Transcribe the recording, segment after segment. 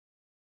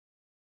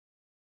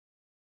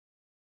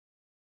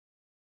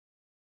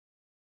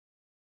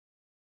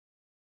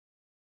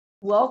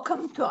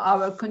Welcome to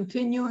our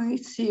continuing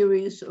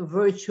series of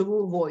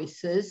virtual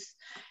voices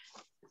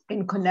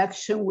in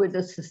connection with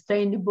the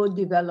Sustainable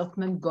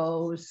Development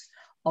Goals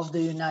of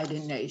the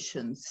United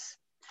Nations.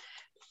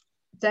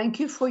 Thank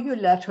you for your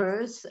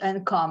letters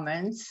and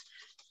comments.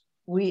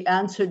 We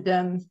answer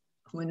them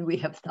when we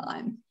have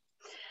time.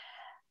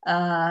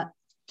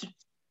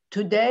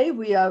 Today,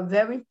 we are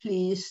very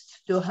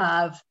pleased to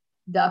have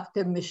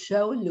Dr.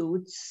 Michel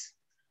Loots,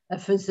 a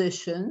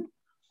physician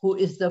who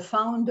is the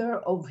founder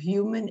of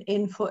Human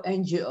Info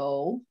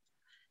NGO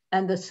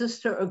and the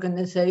sister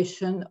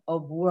organization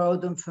of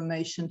World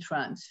Information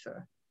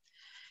Transfer.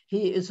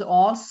 He is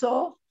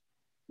also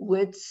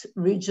WIT's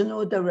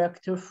regional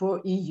director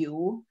for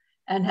EU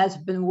and has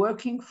been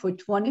working for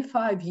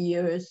 25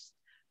 years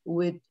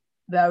with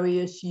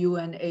various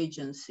UN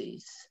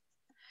agencies.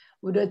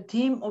 With a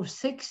team of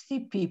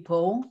 60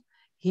 people,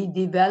 he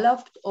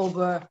developed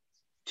over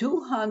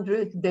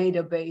 200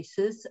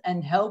 databases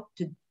and helped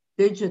to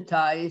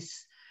digitize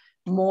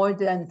more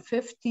than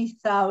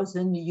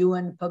 50,000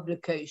 UN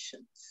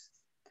publications.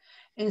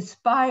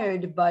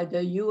 Inspired by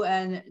the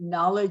UN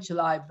Knowledge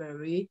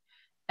Library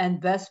and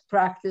best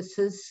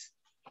practices,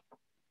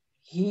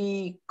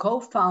 he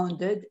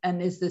co-founded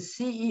and is the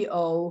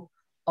CEO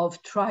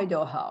of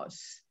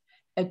Tridealhouse,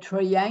 a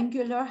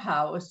triangular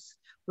house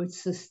with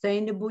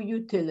sustainable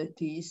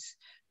utilities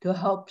to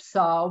help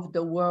solve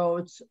the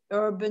world's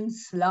urban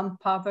slum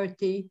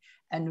poverty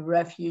and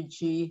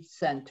refugee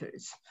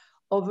centers.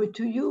 Over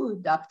to you,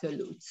 Dr.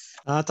 Loots.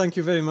 Thank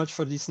you very much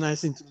for this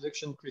nice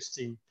introduction,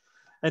 Christine.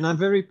 And I'm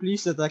very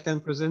pleased that I can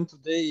present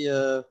today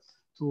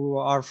to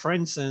our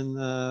friends and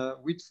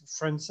with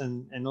friends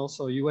and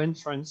also UN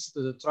friends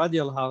the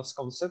Tridealhouse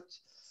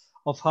concept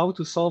of how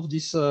to solve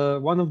this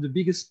one of the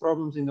biggest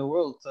problems in the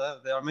world.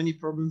 There are many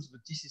problems, but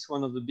this is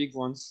one of the big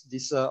ones,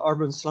 this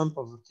urban slum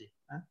poverty.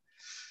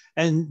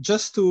 And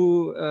just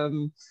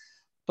to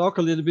talk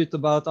a little bit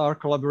about our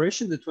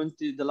collaboration,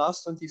 the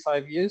last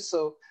 25 years.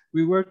 So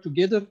we work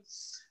together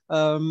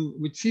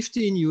with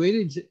 15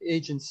 UN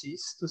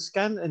agencies to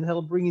scan and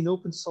help bring in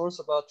open source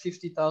about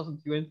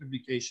 50,000 UN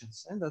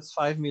publications. And that's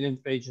 5 million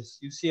pages.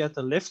 You see at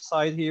the left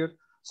side here,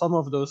 some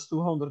of those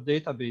 200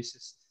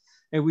 databases.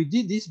 And we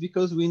did this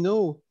because we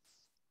know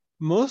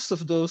most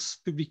of those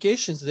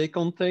publications, they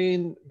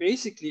contain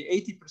basically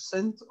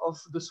 80% of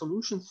the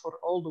solutions for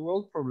all the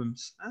world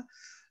problems.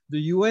 The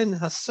UN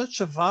has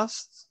such a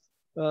vast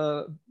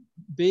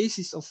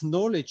basis of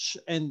knowledge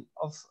and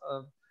of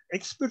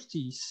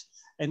expertise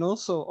and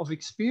also of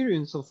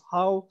experience of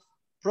how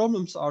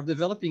problems are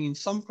developing in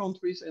some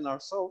countries and are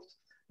solved,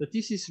 that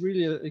this is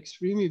really an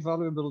extremely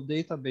valuable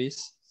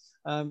database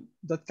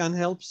that can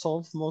help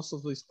solve most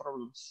of these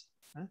problems.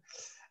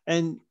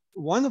 And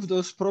one of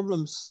those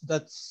problems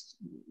that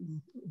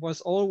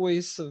was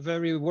always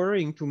very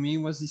worrying to me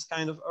was this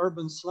kind of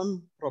urban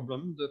slum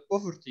problem, the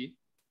poverty.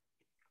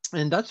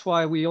 And that's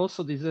why we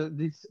also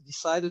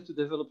decided to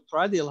develop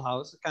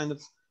Tridealhouse, a kind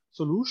of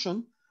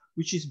solution,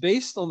 which is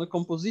based on the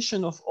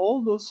composition of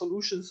all those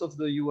solutions of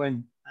the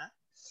UN.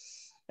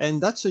 And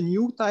that's a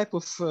new type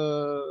of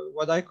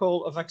what I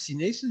call a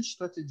vaccination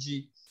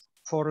strategy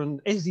for an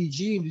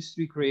SDG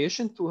industry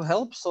creation to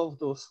help solve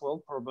those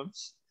world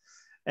problems.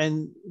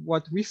 And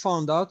what we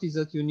found out is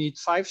that you need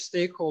 5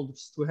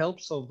 stakeholders to help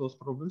solve those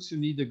problems. You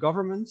need the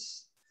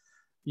governments,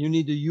 you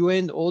need the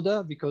UN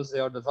ODA because they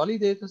are the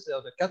validators, they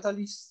are the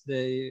catalysts,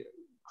 they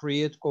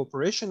create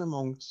cooperation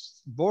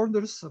amongst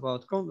borders,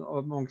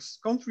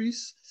 amongst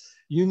countries.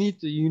 You need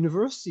the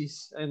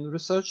universities and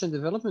research and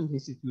development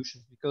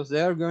institutions because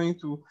they are going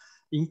to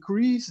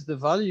increase the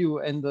value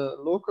and the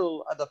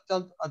local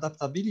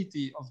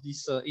adaptability of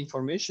this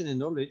information and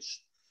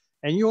knowledge.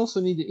 And you also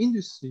need the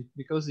industry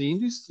because the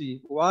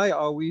industry, why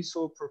are we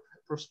so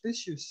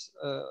prosperous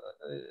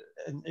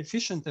and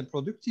efficient and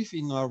productive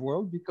in our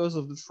world? Because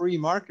of the free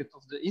market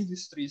of the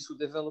industries who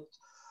developed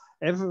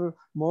ever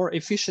more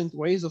efficient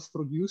ways of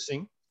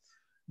producing.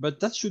 But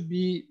that should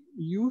be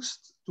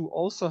used to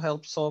also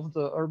help solve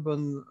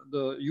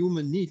the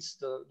human needs,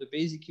 the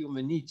basic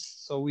human needs.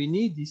 So we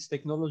need this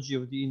technology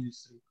of the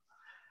industry.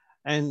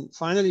 And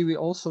finally, we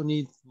also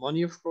need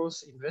money, of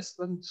course,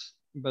 investment,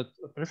 but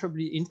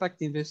preferably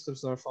impact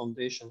investors or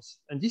foundations.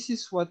 And this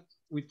is what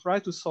we try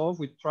to solve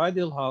with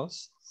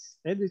Tridealhouse.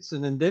 And it's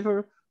an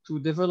endeavor to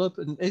develop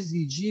an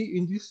SDG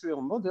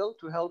industrial model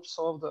to help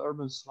solve the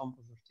urban slum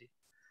poverty.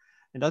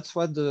 And that's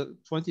what the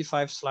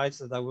 25 slides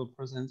that I will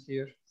present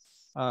here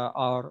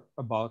are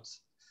about.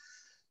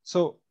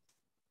 So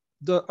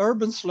the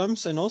urban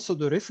slums and also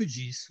the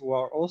refugees who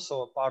are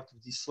also a part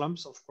of these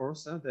slums, of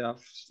course, they have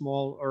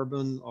small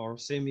urban or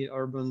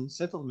semi-urban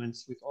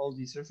settlements with all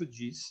these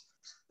refugees.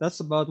 That's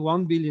about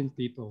 1 billion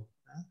people.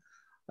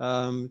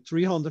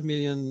 300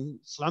 million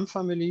slum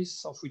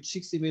families, of which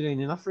 60 million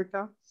in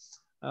Africa,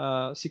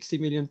 60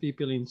 million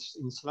people in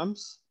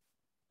slums.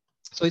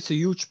 So it's a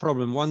huge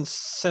problem.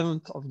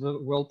 1/7 of the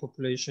world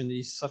population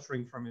is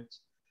suffering from it.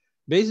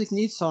 Basic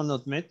needs are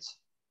not met.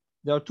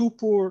 They are too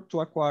poor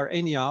to acquire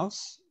any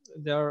house.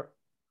 They are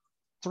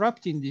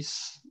trapped in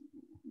this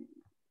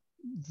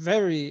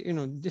very,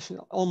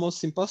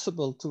 almost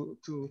impossible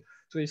to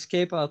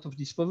escape out of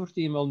this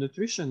poverty and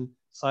malnutrition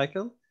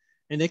cycle,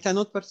 and they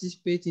cannot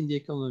participate in the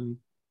economy.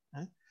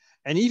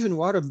 And even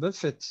Warren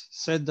Buffett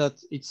said that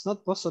it's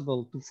not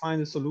possible to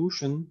find a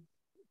solution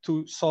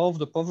to solve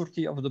the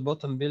poverty of the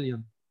bottom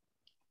billion.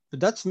 But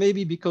that's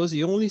maybe because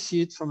he only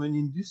sees it from an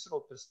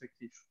industrial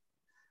perspective.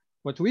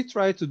 What we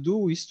try to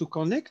do is to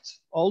connect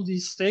all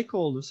these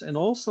stakeholders and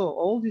also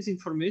all this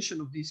information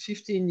of these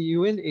 15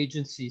 UN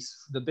agencies,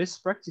 the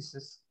best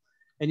practices.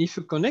 And if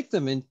you connect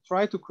them and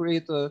try to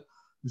create a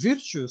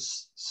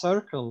virtuous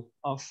circle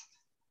of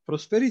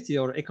prosperity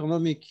or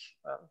economic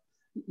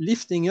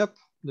lifting up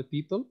the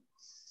people,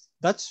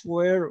 that's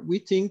where we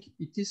think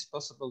it is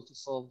possible to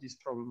solve this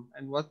problem.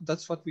 And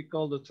that's what we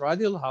call the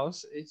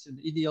Tridealhouse. It's an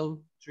ideal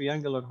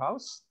triangular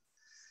house.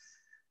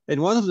 And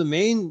one of the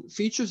main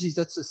features is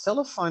that it's a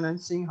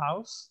self-financing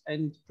house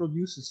and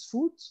produces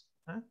food.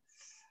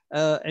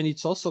 And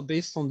it's also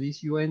based on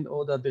these UN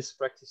ODA best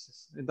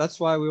practices. And that's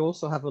why we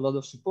also have a lot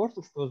of support,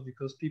 of course,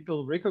 because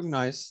people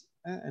recognize,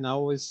 and I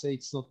always say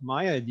it's not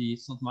my idea,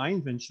 it's not my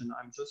invention,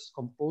 I'm just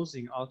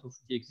composing out of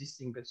the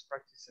existing best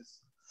practices.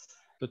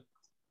 But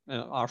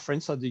our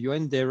friends at the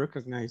UN, they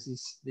recognize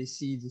this, they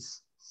see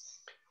this.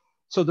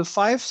 So the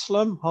 5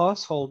 slum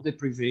household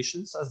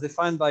deprivations as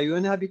defined by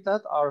UN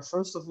Habitat are,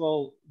 first of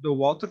all, the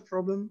water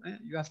problem.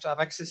 You have to have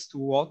access to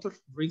water,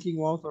 drinking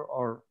water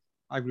or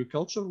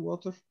agricultural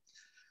water.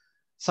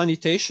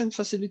 Sanitation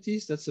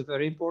facilities, that's a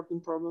very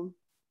important problem.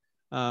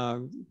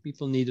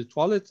 People need a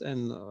toilet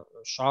and a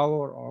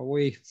shower or a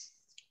way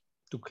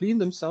to clean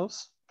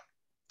themselves.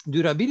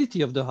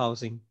 Durability of the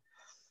housing.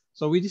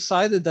 So we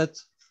decided that,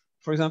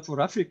 for example,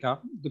 for Africa,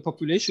 the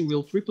population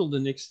will triple the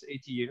next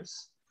 80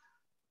 years.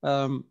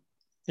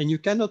 And you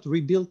cannot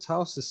rebuild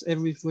houses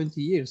every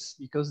 20 years,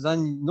 because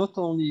then not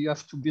only you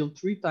have to build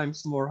 3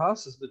 times more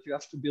houses, but you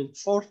have to build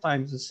 4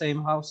 times the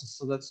same houses.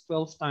 So that's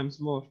 12 times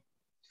more.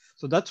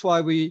 So that's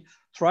why we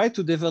try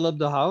to develop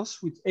the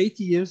house with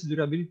 80 years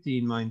durability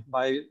in mind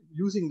by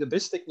using the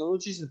best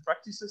technologies and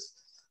practices,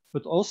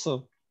 but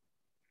also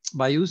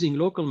by using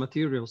local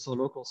materials, so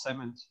local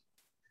cement.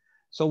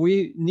 So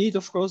we need,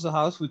 of course, a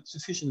house with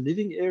sufficient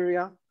living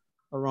area,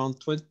 around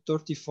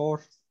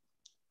 34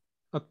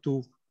 up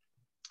to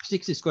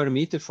 60 square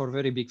meters for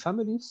very big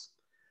families,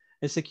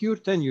 and secure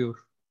tenure.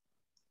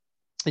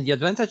 And the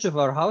advantage of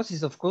our house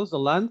is, of course, the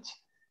land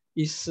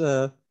is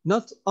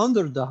not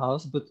under the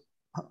house, but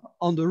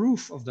on the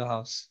roof of the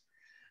house.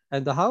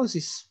 And the house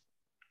is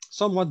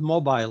somewhat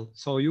mobile,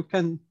 so you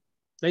can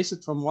place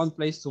it from one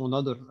place to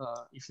another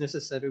if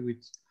necessary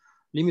with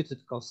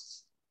limited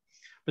costs.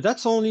 But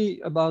that's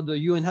only about the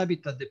UN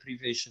Habitat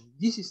deprivation.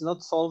 This is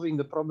not solving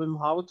the problem,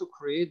 how to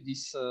create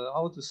this,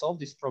 how to solve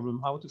this problem,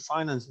 how to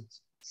finance it.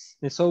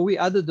 And so we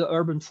added the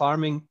urban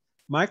farming,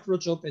 micro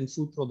job and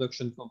food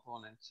production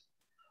component.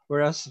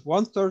 Whereas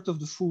 1/3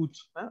 of the food,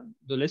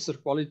 the lesser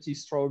quality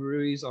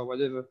strawberries or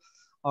whatever,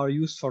 are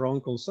used for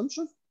own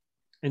consumption,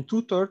 and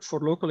 2/3 for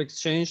local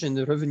exchange and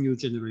the revenue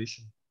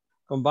generation,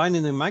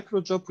 combining a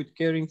micro job with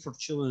caring for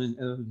children and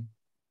elderly.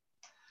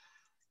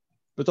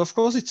 But of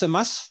course, it's a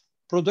mass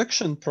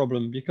production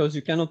problem, because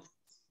you cannot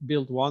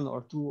build 1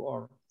 or 2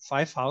 or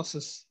 5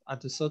 houses.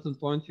 At a certain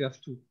point, you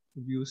have to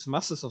produce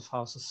masses of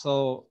houses.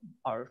 So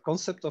our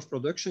concept of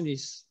production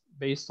is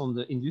based on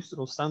the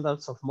industrial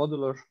standards of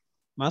modular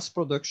mass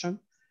production.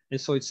 And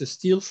so it's a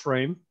steel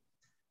frame.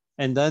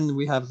 And then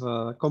we have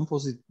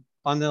composite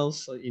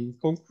panels in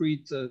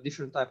concrete,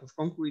 different type of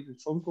concrete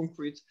with foam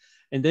concrete.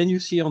 And then you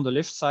see on the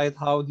left side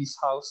how these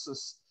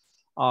houses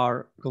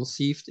are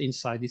conceived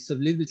inside. It's a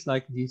little bit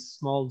like these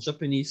small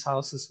Japanese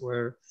houses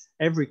where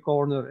every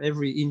corner,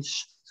 every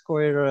inch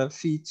square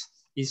feet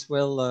is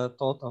well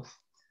thought of.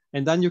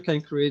 And then you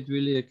can create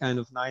really a kind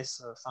of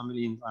nice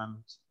family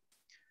environment.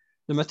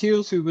 The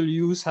materials we will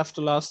use have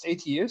to last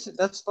 80 years.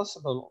 That's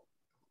possible,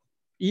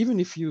 even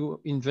if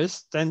you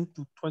invest 10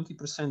 to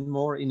 20%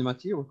 more in the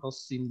material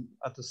costs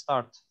at the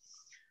start.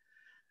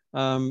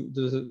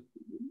 The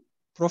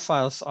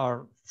profiles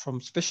are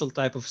from special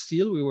type of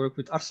steel. We work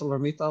with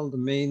ArcelorMittal, the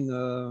main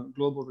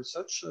global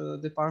research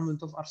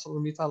department of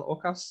ArcelorMittal,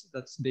 OCAS,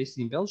 that's based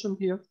in Belgium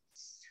here.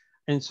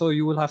 And so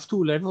you will have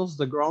 2 levels,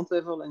 the ground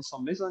level and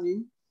some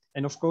mezzanine,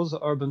 and of course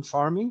the urban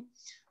farming,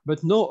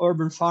 but no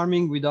urban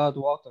farming without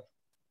water.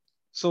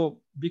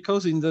 So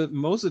because in the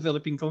most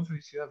developing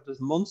countries, you have this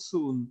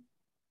monsoon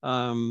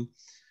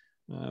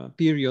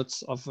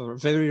periods of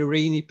very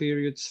rainy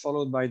periods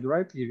followed by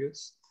dry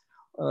periods,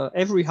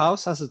 every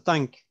house has a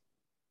tank,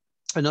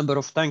 a number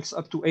of tanks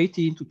up to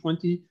 18 to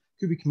 20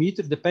 cubic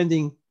meters,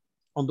 depending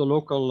on the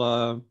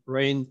local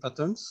rain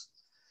patterns,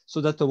 so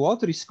that the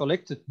water is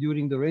collected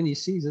during the rainy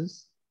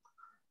seasons.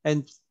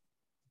 And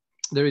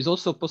there is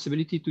also a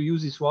possibility to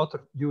use this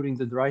water during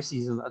the dry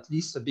season, at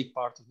least a big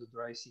part of the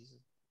dry season.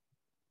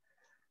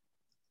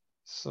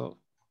 So,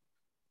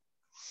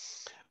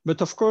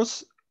 but of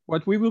course,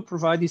 what we will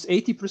provide is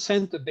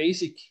 80% the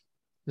basic,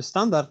 the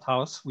standard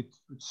house with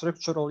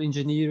structural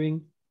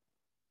engineering.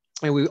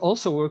 And we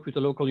also work with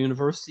the local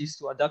universities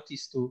to adapt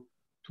this to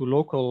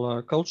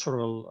local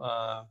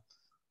cultural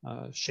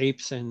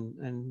shapes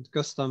and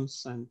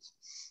customs.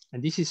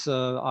 And this is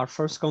our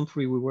first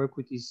country we work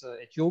with is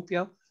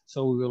Ethiopia.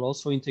 So we will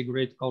also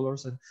integrate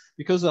colors, and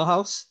because the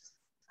house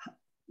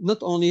not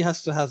only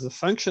has to have the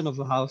function of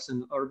the house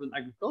in urban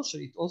agriculture,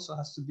 it also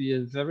has to be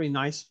a very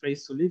nice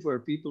place to live where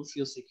people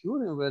feel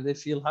secure and where they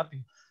feel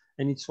happy.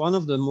 And it's one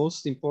of the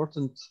most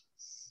important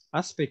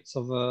aspects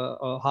of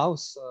a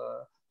house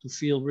to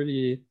feel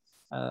really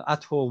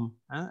at home.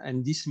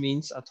 And this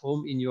means at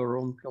home in your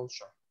own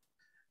culture.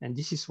 And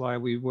this is why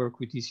we work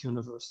with these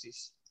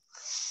universities.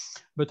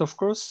 But of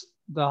course,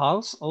 the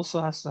house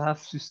also has to have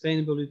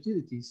sustainable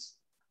utilities.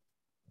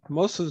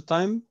 Most of the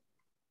time,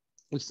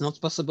 it's not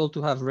possible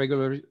to have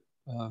regular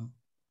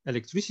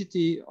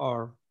electricity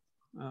or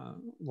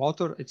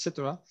water,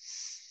 etc.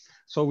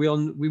 So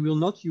we will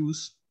not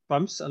use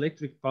pumps,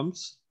 electric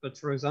pumps, but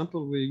for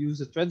example, we'll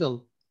use a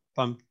treadle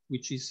pump,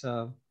 which is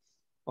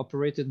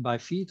operated by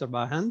feet or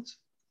by hand.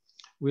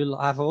 We'll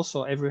have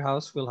also, every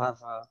house will have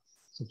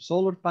some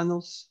solar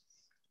panels.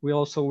 We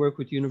also work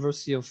with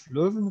University of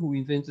Leuven, who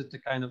invented the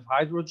kind of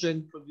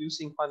hydrogen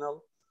producing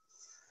panel.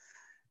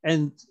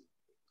 And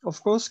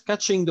of course,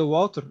 catching the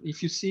water.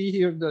 If you see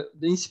here, the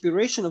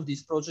inspiration of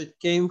this project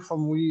came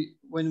from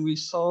when we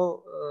saw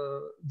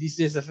this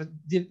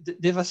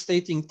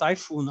devastating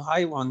typhoon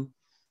Haiyan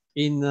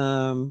in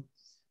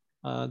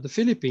the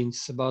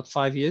Philippines about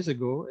 5 years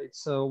ago.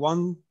 It's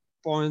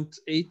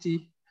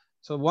 1.80,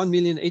 so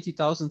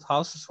 1,080,000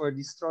 houses were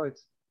destroyed.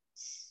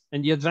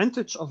 And the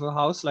advantage of a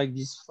house like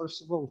this,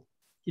 first of all,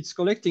 it's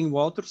collecting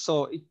water,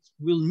 so it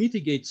will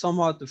mitigate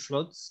somewhat the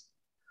floods.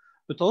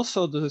 But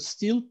also the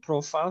steel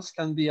profiles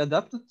can be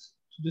adapted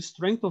to the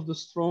strength of the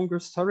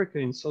strongest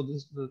hurricane. So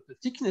the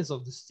thickness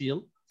of the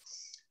steel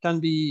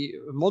can be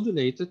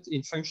modulated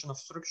in function of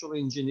structural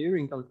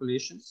engineering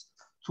calculations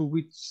to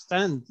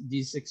withstand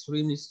these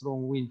extremely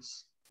strong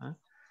winds.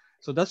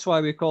 So that's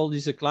why we call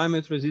this a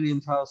climate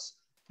resilient house.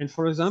 And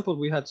for example,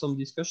 we had some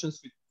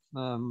discussions with,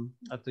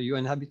 at the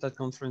UN Habitat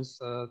Conference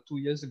 2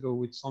 years ago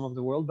with some of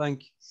the World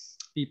Bank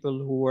people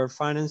who were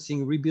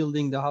financing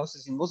rebuilding the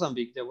houses in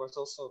Mozambique. There was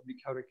also a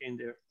big hurricane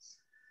there.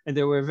 And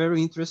they were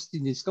very interested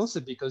in this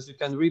concept because you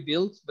can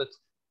rebuild, but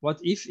what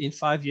if in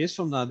 5 years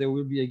from now, there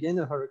will be again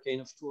a hurricane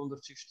of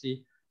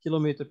 250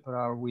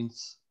 km/h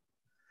winds?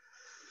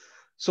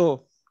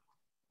 So,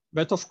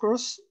 but of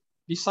course,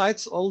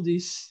 besides all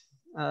these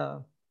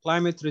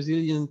climate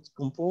resilient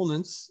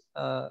components,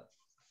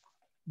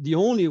 the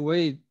only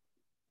way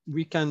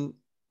we can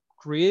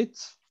create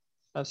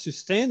a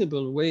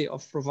sustainable way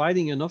of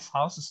providing enough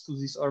houses to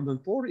this urban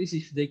poor is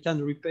if they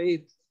can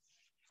repay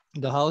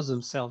the house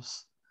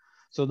themselves.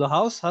 So the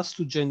house has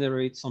to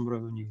generate some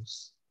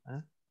revenues.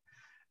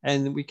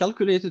 And we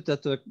calculated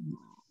that the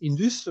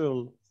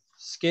industrial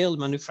scale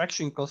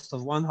manufacturing cost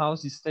of one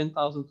house is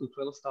 $10,000 to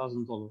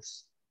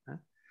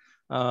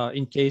 $12,000.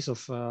 In case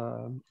of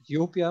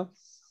Ethiopia,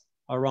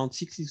 around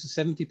 60 to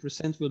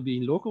 70% will be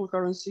in local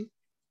currency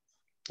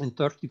and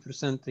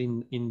 30%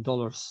 in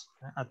dollars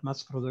at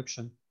mass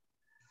production.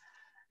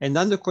 And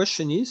then the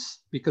question is,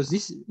 because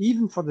this,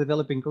 even for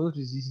developing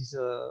countries, this is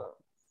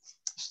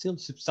still a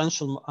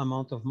substantial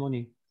amount of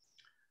money.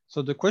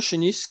 So the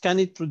question is, can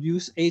it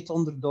produce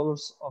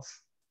 $800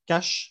 of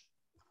cash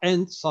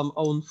and some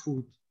own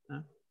food?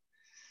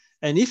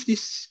 And if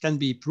this can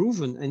be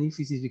proven, and if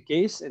this is the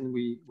case, and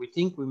we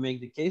think we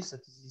make the case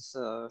that this is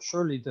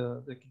surely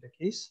the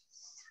case,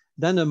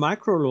 then a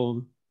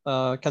microloan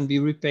can be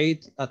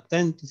repaid at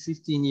 10 to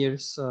 15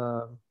 years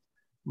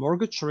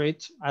mortgage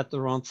rate at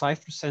around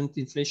 5%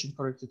 inflation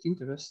corrected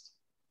interest.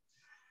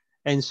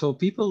 And so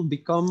people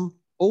become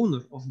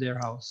owner of their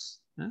house.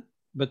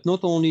 But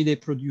not only they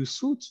produce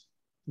food,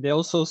 they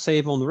also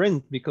save on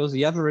rent, because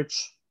the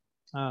average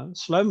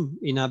slum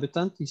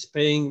inhabitant is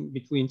paying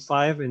between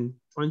 $5 and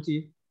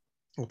 $20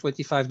 or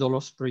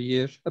 $25 per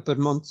year, per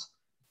month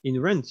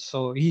in rent.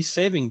 So he's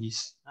saving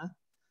this.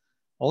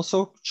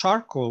 Also,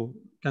 charcoal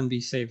can be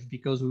saved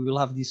because we will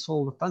have these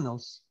solar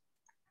panels.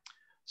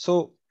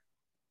 So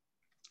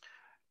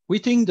we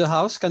think the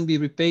house can be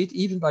repaid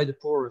even by the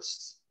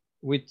poorest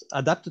with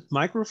adapted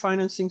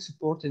microfinancing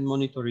support and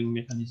monitoring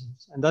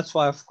mechanisms. And that's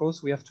why, of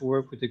course, we have to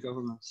work with the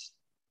governments.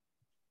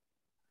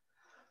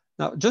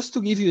 Now, just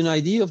to give you an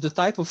idea of the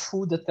type of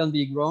food that can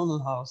be grown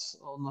on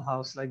a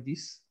house like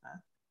this,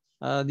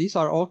 these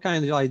are all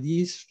kinds of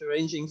ideas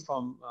ranging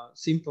from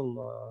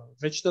simple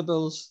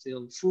vegetables,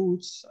 till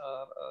fruits,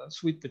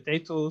 sweet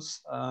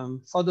potatoes,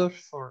 fodder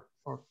for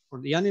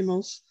the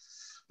animals.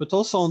 But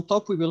also on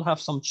top, we will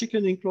have some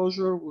chicken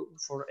enclosure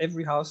for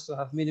every house to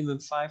have minimum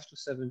 5 to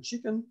 7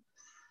 chicken.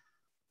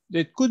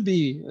 It could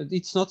be,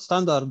 it's not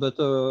standard, but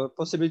a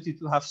possibility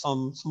to have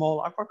some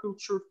small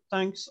aquaculture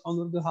tanks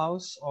under the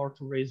house, or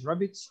to raise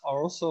rabbits,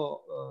 or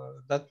also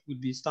that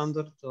would be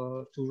standard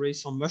to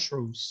raise some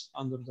mushrooms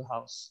under the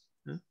house.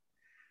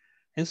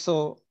 And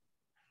so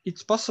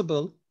it's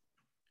possible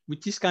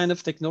with this kind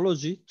of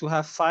technology to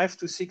have 5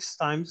 to 6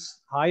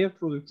 times higher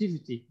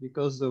productivity,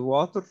 because the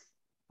water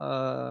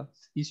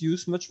is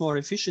used much more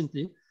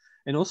efficiently.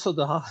 And also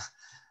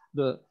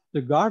the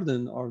the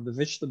garden or the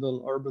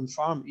vegetable urban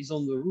farm is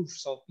on the roof,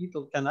 so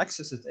people can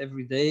access it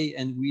every day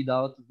and weed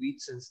out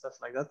weeds and stuff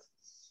like that.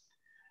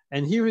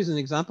 And here is an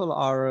example,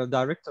 our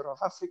director of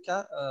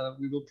Africa,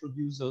 we will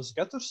produce those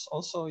gutters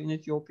also in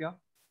Ethiopia.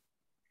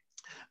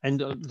 And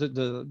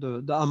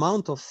the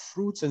amount of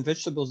fruits and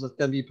vegetables that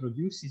can be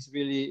produced is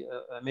really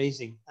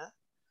amazing.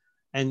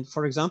 And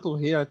for example,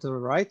 here at the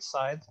right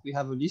side, we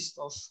have a list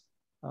of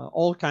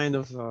all kind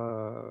of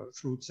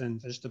fruits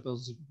and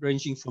vegetables,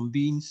 ranging from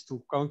beans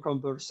to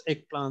cucumbers,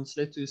 eggplants,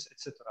 lettuce,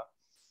 etc.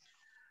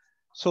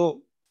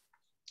 So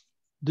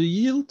the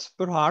yield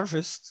per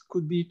harvest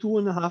could be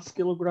 2.5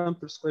 kilograms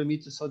per square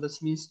meter. So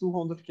that means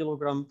 200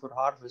 kilograms per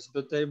harvest,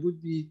 but there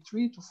would be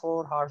 3 to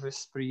 4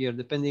 harvests per year,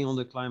 depending on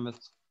the climate.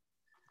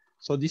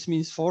 So this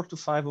means 400 to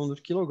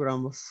 500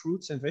 kilograms of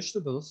fruits and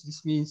vegetables.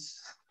 This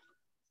means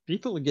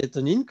people get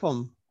an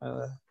income,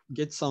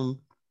 get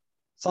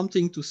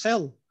something to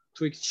sell,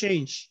 to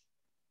exchange.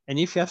 And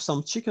if you have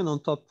some chicken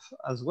on top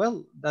as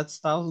well,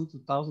 that's 1,000 to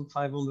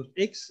 1,500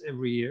 eggs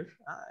every year.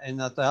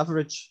 And at the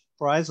average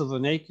price of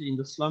an egg in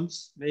the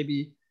slums,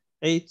 maybe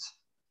 $8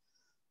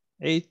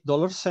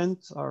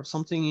 cents or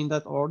something in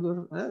that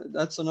order.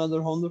 That's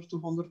another 100 to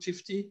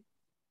 150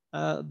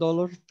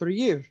 dollars per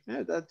year.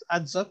 That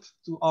adds up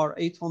to our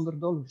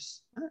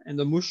 $800. And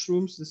the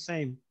mushrooms the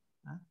same.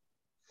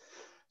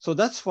 So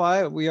that's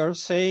why we are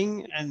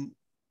saying and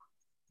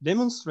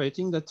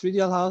demonstrating that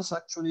Tridealhouse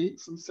actually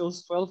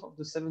fulfills 12 of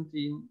the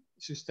 17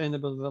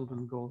 sustainable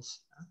development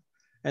goals.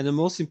 And the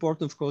most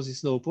important, of course,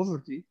 is no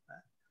poverty,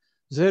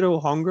 zero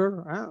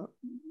hunger.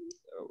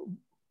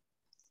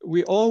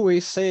 We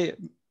always say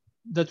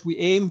that we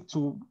aim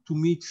to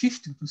meet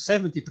 50 to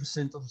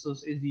 70% of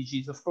those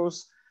SDGs. Of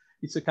course,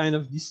 it's a kind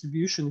of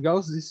distribution,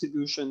 Gauss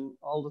distribution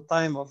all the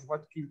time of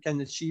what you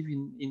can achieve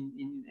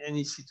in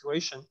any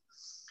situation.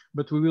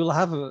 But we will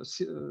have a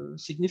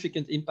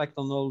significant impact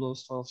on all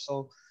those 12.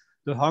 So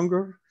the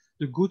hunger,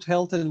 the good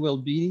health and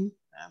well-being,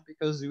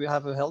 because we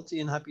have a healthy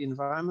and happy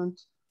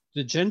environment,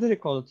 the gender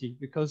equality,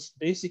 because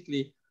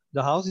basically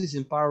the house is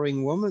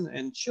empowering women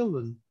and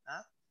children.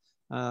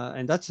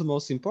 And that's the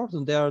most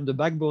important. They are the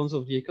backbones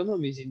of the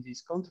economies in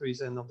these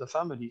countries and of the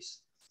families.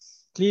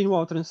 Clean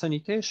water and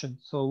sanitation.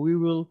 So we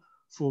will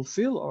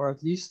fulfill or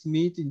at least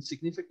meet in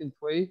significant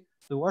way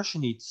the wash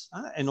needs.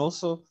 And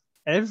also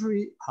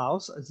every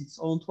house has its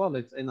own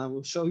toilet. And I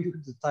will show you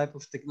the type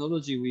of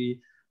technology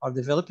we are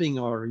developing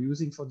or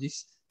using for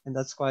this. And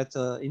that's quite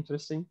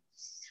interesting.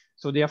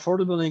 So the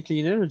affordable and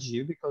clean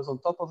energy, because on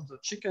top of the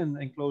chicken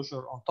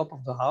enclosure, on top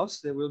of the house,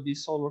 there will be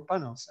solar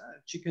panels.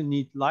 Chicken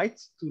need light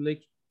to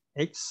lay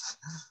eggs,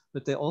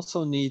 but they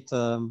also need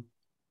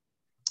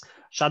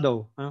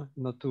shadow,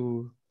 not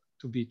to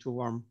be too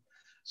warm.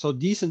 So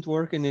decent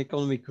work and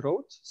economic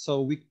growth.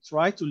 So we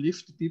try to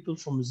lift people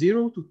from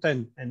 0 to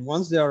 10. And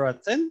once they are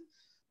at 10,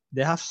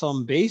 they have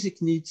some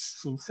basic needs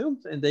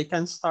fulfilled and they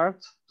can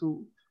start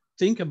to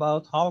think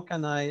about how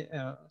can I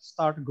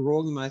start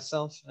growing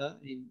myself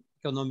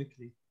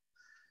economically.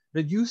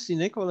 Reduce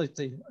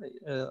inequality,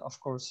 of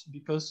course,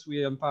 because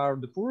we empower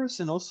the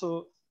poorest, and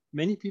also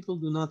many people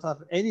do not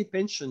have any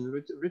pension,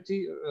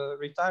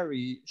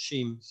 retiree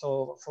scheme.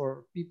 So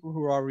for people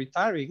who are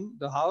retiring,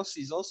 the house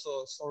is also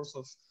a source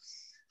of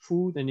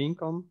food and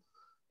income.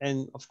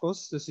 And of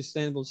course, the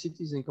sustainable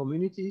cities and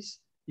communities,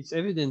 it's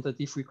evident that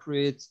if we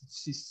create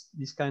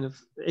this kind of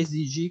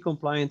SDG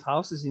compliant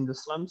houses in the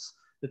slums,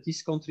 that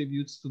this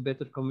contributes to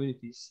better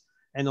communities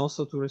and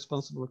also to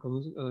responsible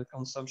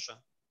consumption.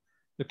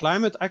 The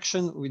climate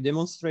action we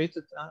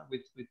demonstrated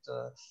with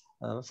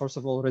first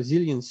of all,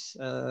 resilience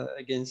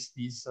against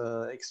these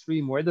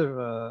extreme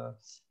weather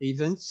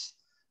events,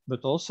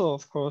 but also,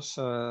 of course,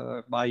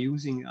 by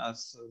using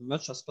as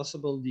much as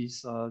possible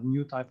these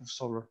new type of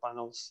solar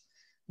panels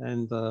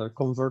and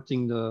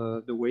converting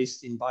the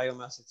waste in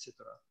biomass,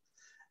 etc.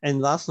 And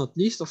last not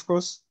least, of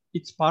course,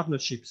 it's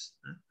partnerships.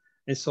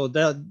 And so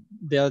there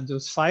are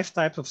those 5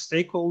 types of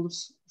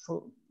stakeholders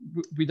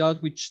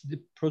without which the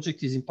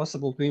project is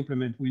impossible to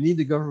implement. We need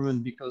the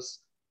government because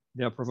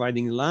they are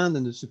providing land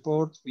and the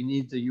support. We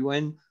need the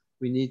UN,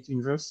 we need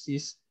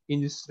universities,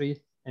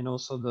 industry, and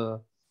also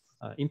the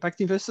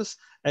impact investors.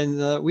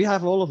 And we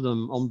have all of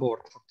them on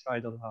board for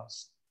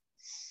Tridealhouse.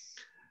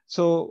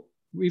 So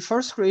we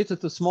first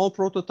created a small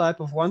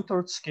prototype of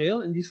 1/3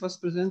 scale, and this was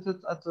presented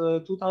at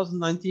the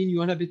 2019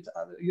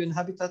 UN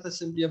Habitat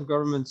Assembly of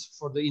Governments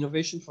for the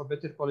Innovation for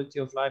Better Quality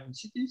of Life in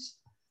Cities.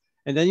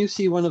 And then you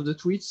see one of the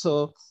tweets.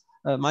 So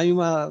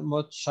Mayuma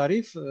Mot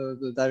Sharif,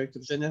 the Director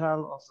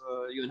General of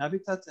UN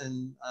Habitat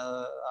and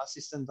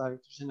Assistant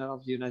Director General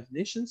of the United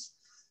Nations,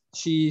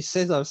 she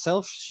says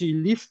herself, she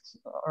lived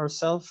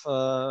herself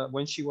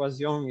when she was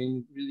young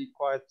in really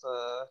quite,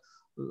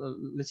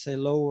 let's say,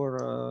 lower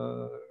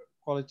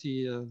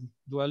quality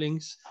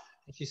dwellings.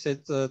 And she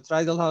said,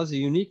 Tridealhouse, a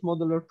unique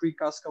modular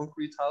precast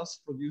concrete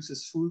house,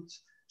 produces food,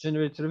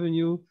 generates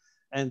revenue,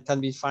 and can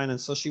be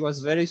financed. So she was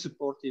very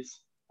supportive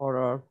for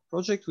our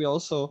project. We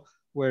also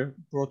were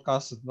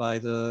broadcasted by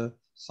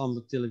some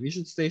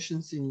television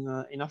stations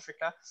in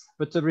Africa,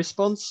 but the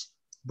response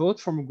both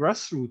from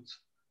grassroots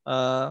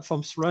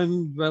from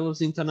Slum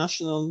Dwellers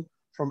International,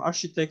 from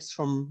architects,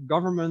 from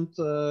government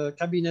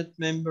cabinet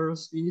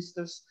members,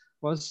 ministers,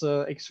 was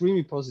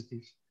extremely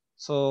positive.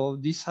 So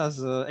this has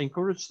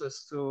encouraged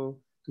us to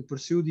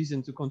pursue this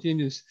and to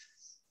continue this.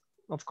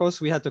 Of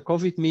course, we had the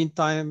COVID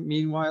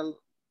meanwhile,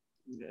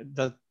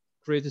 that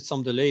created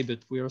some delay, but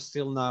we are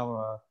still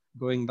now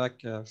going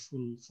back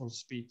full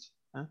speed.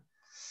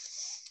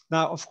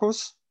 Now, of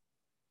course,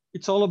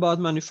 it's all about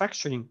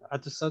manufacturing.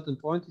 At a certain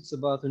point, it's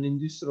about an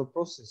industrial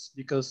process,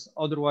 because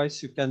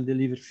otherwise you can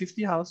deliver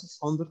 50 houses,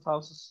 100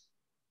 houses,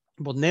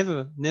 but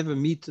never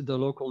meet the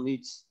local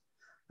needs.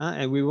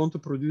 And we want to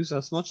produce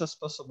as much as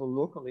possible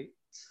locally.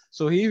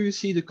 So here you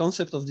see the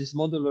concept of this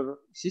modular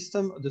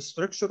system, the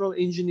structural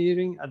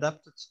engineering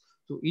adapted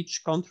to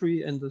each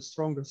country and the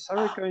strongest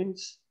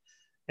hurricanes.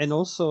 And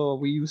also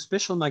we use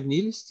special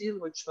McNeely steel,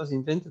 which was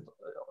invented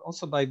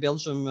also by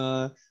Belgium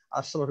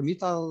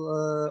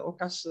ArcelorMittal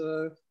Ocas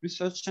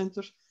Research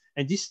Center.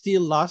 And this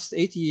steel lasts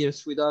 80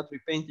 years without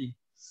repainting.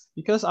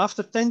 Because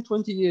after 10,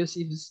 20 years,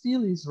 if the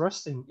steel is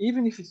rusting,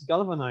 even if it's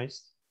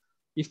galvanized,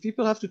 if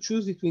people have to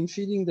choose between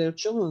feeding their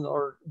children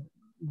or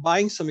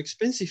buying some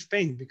expensive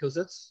paint, because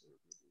that's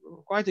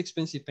quite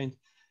expensive paint,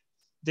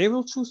 they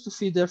will choose to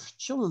feed their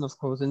children, of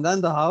course. And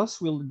then the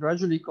house will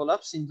gradually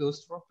collapse in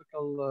those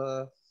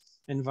tropical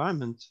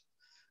environment.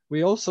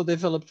 We also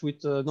developed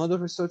with another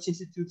research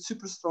institute,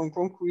 super strong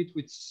concrete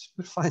with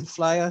super fine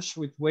fly ash,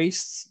 with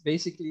wastes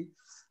basically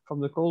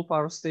from the coal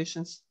power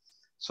stations.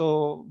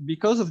 So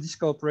because of this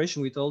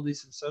cooperation with all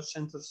these research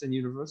centers and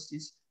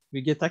universities,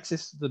 we get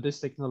access to the best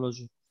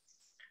technology.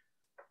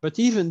 But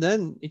even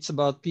then, it's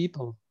about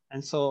people.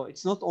 And so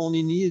it's not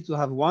only needed to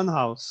have one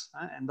house,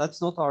 and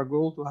that's not our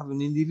goal to have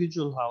an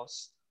individual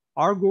house.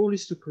 Our goal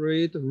is to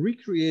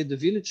recreate the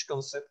village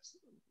concept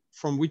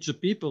from which the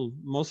people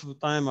most of the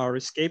time are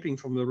escaping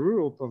from the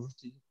rural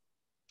poverty,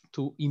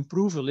 to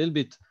improve a little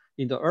bit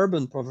in the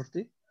urban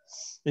poverty.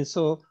 And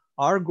so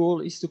our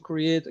goal is to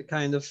create a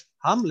kind of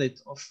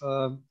hamlet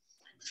of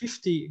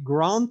 50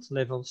 ground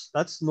levels.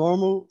 That's a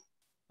normal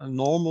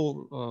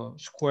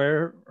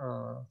square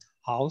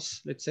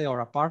house, let's say,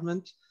 or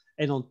apartment.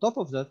 And on top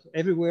of that,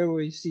 everywhere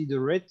we see the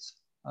red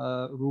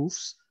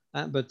roofs,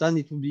 but then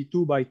it will be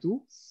 2 by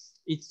 2.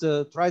 It's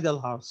the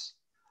Tridealhouse.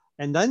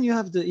 And then you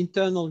have the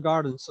internal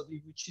garden, so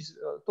which is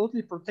a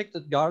totally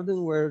protected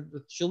garden where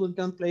the children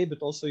can play, but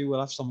also you will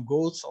have some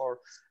goats or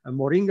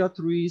moringa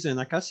trees and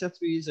acacia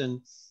trees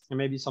and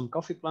maybe some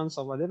coffee plants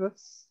or whatever.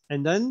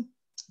 And then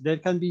there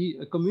can be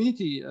a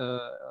community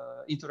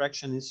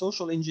interaction in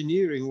social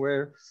engineering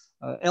where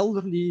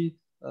elderly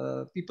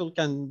people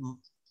can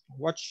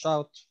watch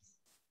out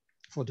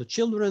for the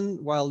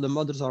children while the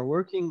mothers are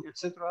working,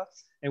 etc.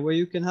 And where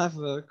you can have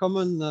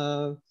common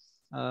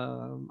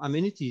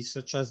amenities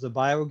such as the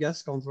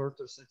biogas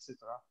converters, etc.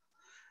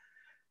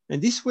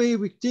 And this way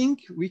we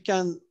think we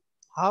can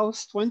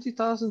house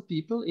 20,000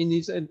 people in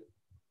this. And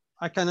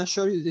I can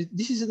assure you that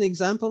this is an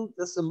example.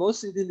 That's the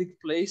most idyllic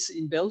place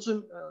in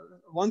Belgium,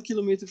 1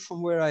 kilometer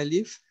from where I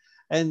live.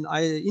 And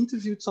I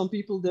interviewed some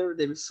people there.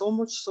 There is so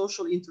much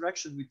social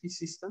interaction with this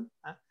system.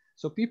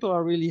 So people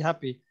are really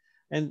happy.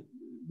 And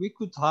we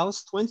could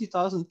house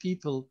 20,000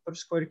 people per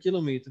square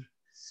kilometer,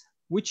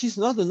 which is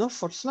not enough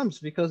for slums,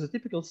 because a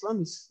typical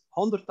slum is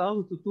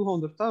 100,000 to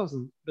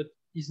 200,000, but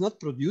is not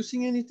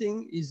producing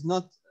anything, is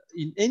not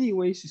in any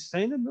way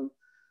sustainable.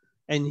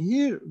 And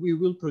here we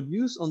will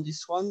produce on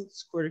this 1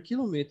 square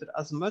kilometer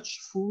as much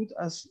food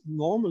as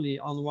normally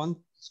on 1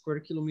 square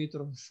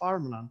kilometer of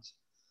farmland.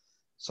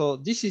 So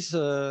this is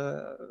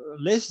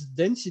less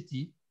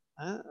density,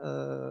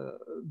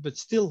 but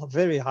still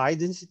very high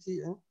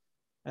density.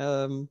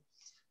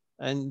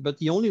 But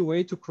the only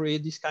way to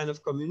create this kind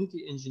of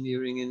community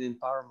engineering and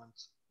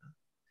empowerment.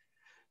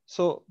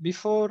 So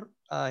before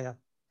I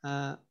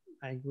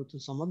go to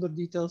some other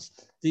details,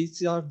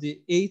 these are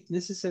the 8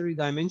 necessary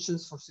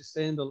dimensions for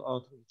sustainable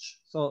outreach.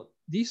 So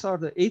these are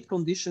the 8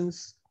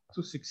 conditions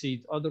to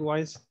succeed.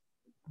 Otherwise,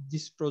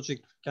 this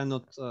project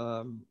cannot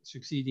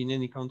succeed in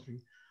any country.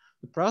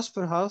 The price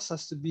per house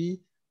has to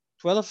be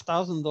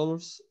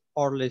 $12,000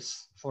 or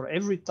less. For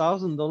every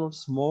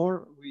 $1,000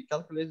 more, we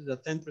calculated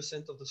that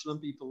 10% of the slum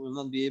people will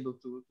not be able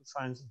to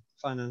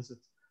finance it.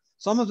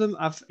 Some of them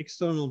have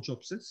external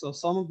jobs, so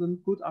some of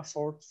them could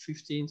afford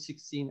 15,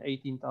 16,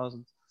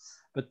 18,000,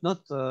 but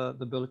not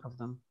the bulk of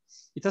them.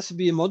 It has to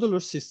be a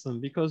modular system,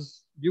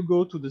 because you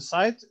go to the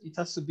site, it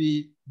has to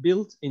be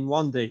built in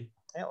 1 day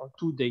or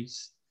 2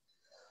 days.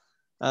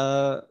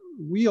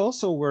 We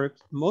also work,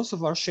 most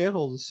of our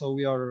shareholders, so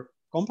we are a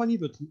company,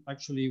 but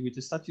actually with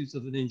the statutes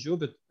of an NGO,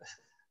 but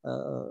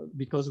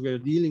because we're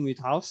dealing with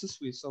houses,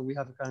 so we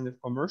have a kind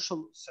of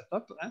commercial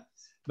setup,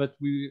 but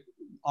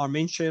our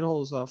main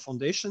shareholders are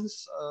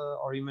foundations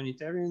or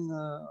humanitarian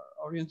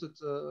oriented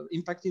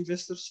impact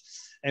investors,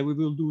 and we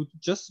will do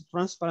just a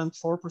transparent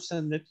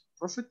 4% net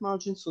profit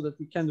margin so that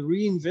we can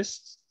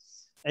reinvest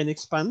and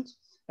expand.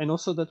 And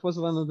also that was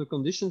one of the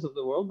conditions of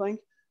the World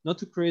Bank, not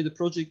to create a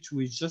project who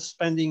is just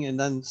spending and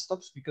then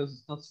stops because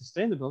it's not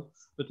sustainable,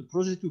 but a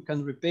project who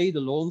can repay the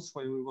loans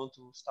when we want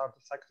to start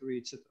a factory,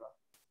 etc.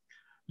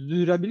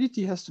 The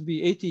durability has to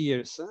be 80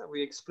 years.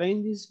 We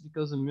explain this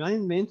because the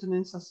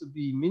maintenance has to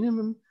be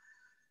minimum.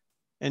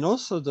 And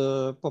also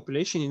the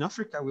population in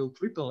Africa will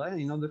triple.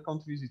 In other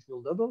countries, it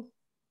will double.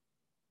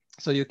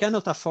 So you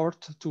cannot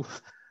afford to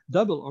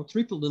double or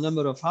triple the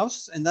number of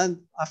houses and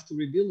then have to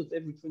rebuild it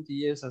every 20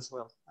 years as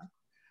well.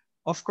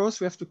 Of course,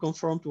 we have to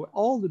conform to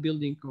all the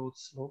building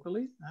codes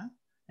locally.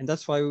 And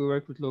that's why we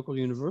work with local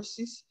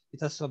universities.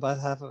 It has to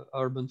have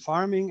urban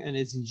farming and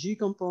SDG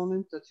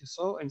component that you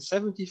saw, and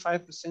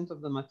 75%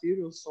 of the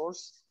material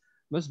source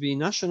must be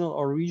national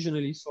or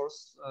regionally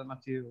sourced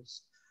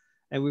materials.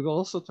 And we will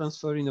also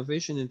transfer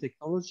innovation and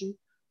technology.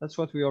 That's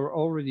what we are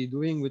already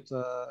doing with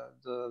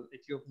the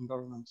Ethiopian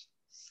government.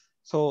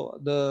 So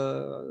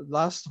the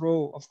last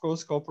row, of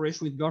course,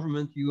 cooperation with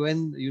government,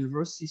 UN,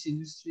 universities,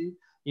 industry,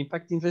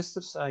 impact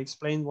investors. I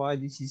explained why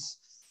this is,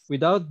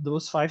 without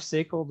those 5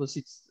 stakeholders,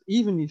 it's,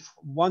 even if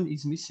one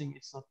is missing,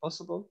 it's not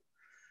possible.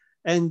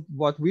 And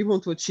what we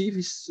want to achieve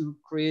is to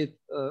create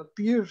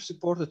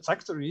peer-supported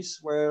factories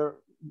where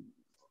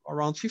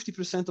around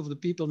 50% of the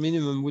people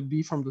minimum would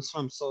be from the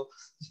slums. So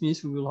this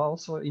means we will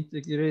also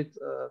integrate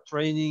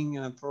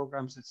training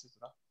programs,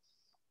 etc.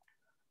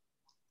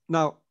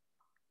 Now,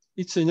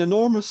 it's an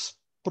enormous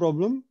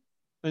problem,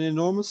 an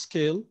enormous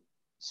scale.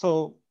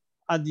 So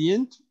at the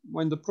end,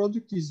 when the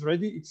product is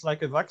ready, it's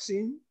like a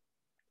vaccine.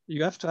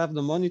 You have to have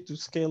the money to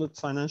scale it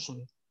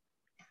financially.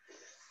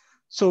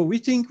 So we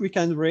think we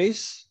can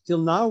raise,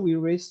 till now we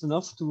raised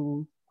enough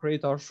to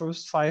create our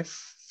first 5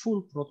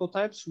 full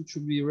prototypes, which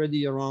will be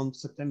ready around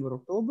September,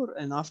 October.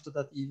 And after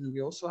that, even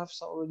we also have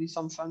already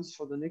some funds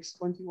for the next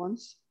 20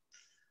 ones.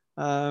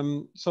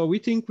 So we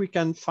think we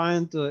can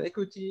find the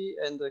equity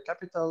and the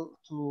capital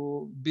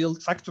to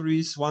build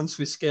factories once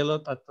we scale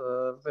up at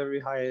a very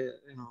high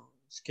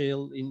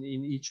scale in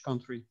each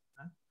country.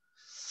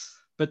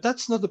 But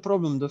that's not the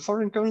problem. The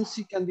foreign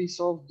currency can be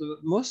solved. The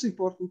most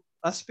important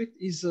aspect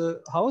is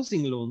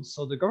housing loans.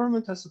 So the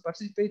government has to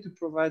participate to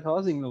provide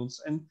housing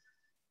loans. And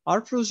our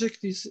project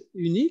is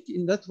unique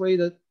in that way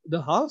that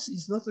the house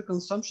is not a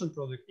consumption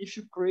product. If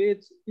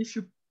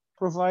you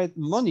provide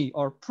money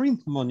or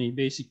print money,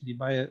 basically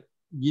by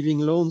giving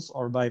loans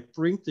or by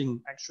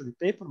printing actually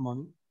paper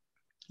money,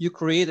 you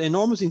create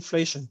enormous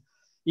inflation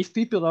if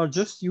people are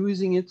just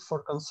using it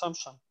for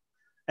consumption.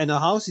 And a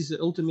house is the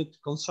ultimate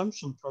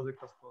consumption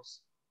product, of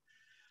course.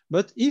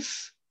 But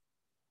if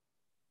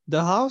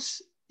the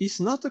house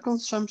is not a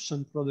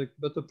consumption product,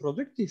 but a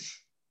productive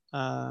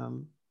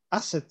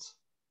asset,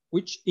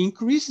 which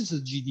increases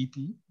the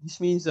GDP, this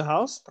means the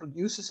house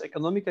produces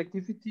economic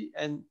activity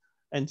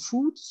and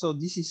food. So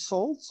this is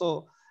sold.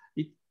 So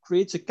it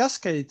creates a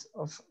cascade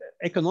of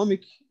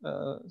economic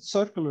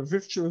circular,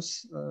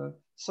 virtuous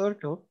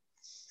circle.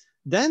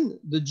 Then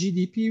the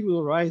GDP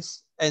will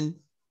rise, and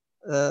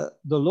the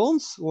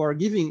loans who are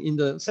giving in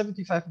the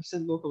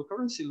 75% local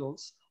currency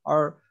loans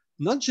are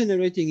not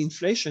generating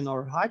inflation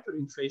or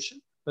hyperinflation,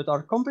 but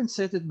are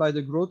compensated by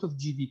the growth of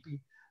GDP.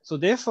 So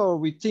therefore,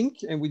 we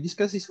think, and we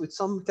discuss this with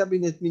some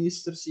cabinet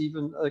ministers,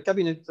 even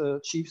cabinet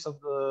chiefs of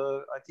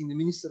I think the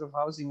Minister of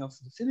Housing of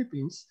the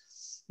Philippines.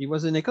 He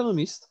was an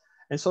economist,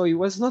 and so he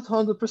was not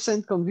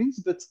 100%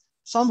 convinced, but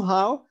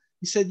somehow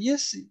he said,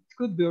 yes, it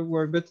could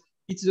work, but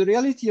it's the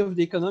reality of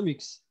the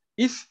economics.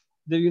 If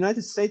the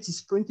United States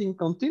is printing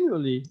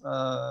continually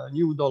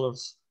new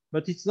dollars,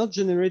 but it's not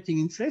generating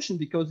inflation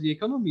because the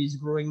economy is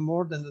growing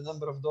more than the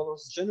number of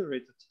dollars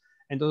generated.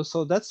 And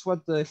also that's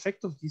what the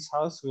effect of this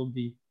house will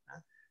be.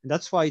 And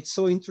that's why it's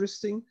so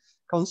interesting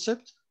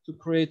concept to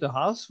create a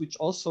house which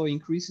also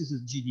increases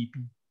the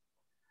GDP.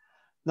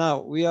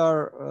 Now we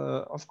are,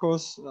 of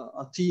course,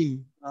 a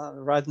team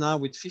right now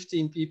with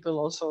 15 people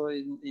also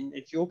in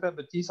Ethiopia,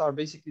 but these are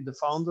basically the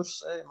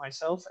founders,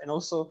 myself, and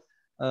also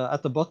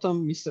at the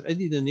bottom, Mr.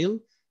 Eddie Denil.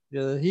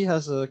 He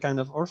has a kind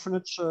of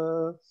orphanage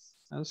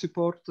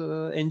support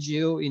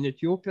NGO in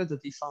Ethiopia that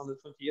he founded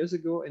 20 years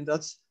ago, and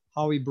that's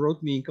how he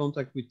brought me in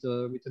contact with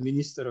the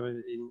minister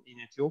in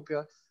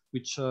Ethiopia,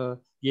 which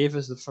gave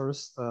us the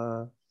first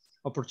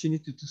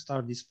opportunity to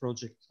start this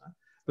project.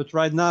 But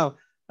right now,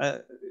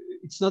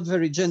 it's not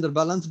very gender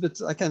balanced,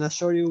 but I can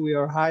assure you we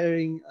are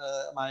hiring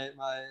my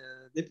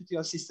deputy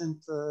assistant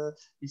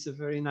is a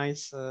very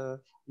nice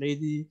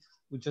lady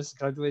who just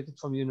graduated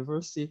from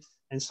university,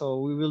 and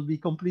so we will be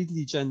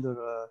completely gender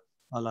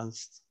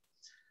balanced.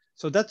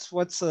 So that's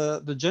what's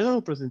the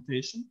general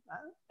presentation.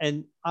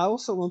 And I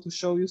also want to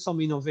show you some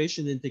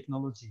innovation and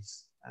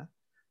technologies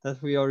that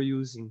we are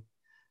using.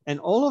 And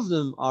all of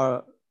them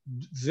are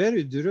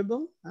very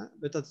durable,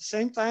 but at the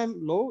same time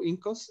low in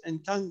cost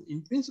and can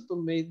in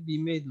principle be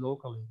made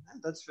locally.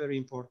 That's very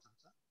important.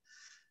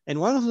 And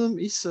one of them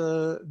is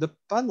the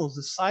panels,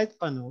 the side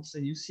panels.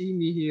 And you see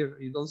me here,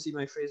 you don't see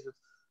my face, but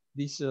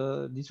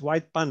this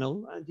white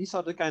panel, these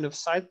are the kind of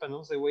side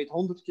panels. They weigh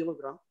 100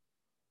 kilograms,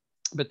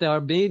 but they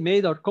are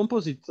made of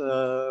composite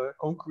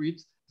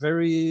concrete,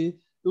 very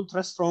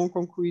ultra strong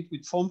concrete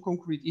with foam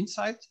concrete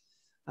inside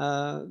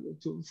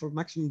for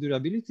maximum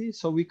durability.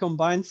 So we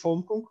combine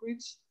foam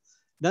concretes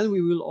Then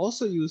we will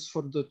also use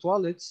for the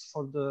toilets,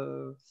 for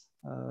the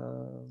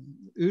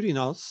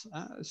urinals,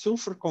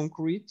 sulfur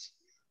concrete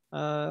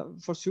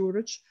for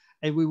sewerage.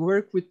 And we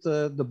work with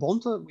the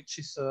Bonte, which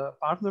is a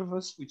partner of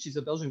us, which is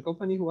a Belgian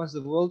company who has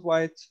the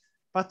worldwide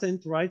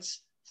patent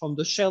rights from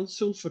the Shell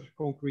sulfur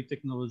concrete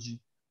technology.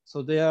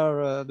 So they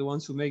are the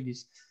ones who make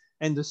this.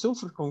 And the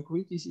sulfur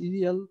concrete is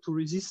ideal to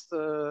resist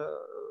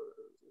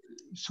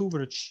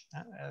sewerage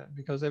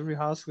because every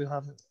house will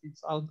have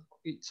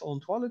its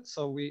own toilet.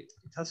 So it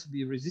has to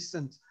be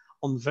resistant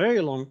on very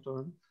long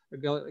term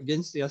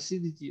against the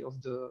acidity of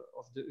the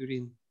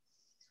urine.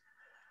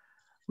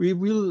 We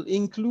will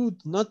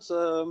include not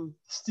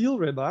steel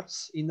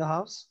rebars in the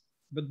house,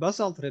 but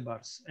basalt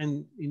rebars.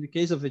 And in the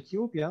case of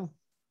Ethiopia,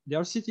 they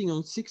are sitting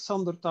on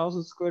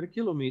 600,000 square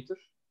kilometers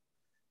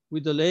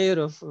with a layer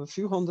of a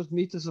few hundred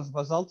meters of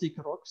basaltic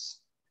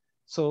rocks.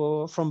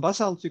 So from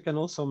basalt, you can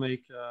also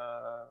make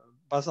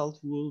basalt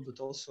wool, but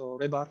also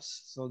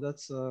rebars. So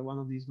that's one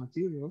of these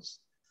materials.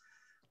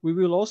 We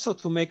will also,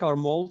 to make our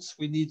molds,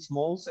 we need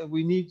molds, and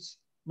we need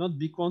not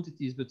big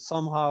quantities, but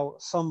somehow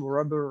some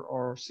rubber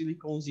or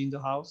silicones in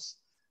the house.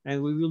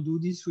 And we will do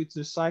this with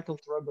recycled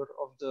rubber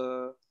of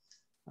the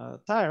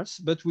tires,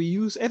 but we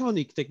use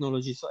Evonik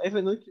technology. So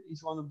Evonik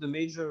is one of the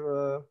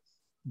major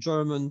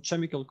German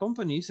chemical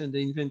companies, and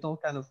they invent all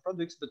kinds of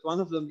products, but one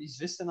of them is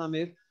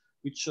Westenamer,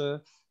 which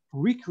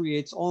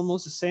recreates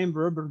almost the same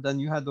rubber than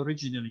you had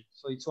originally.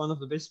 So it's one of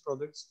the best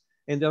products,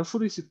 and they're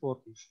fully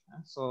supportive.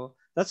 So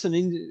that's an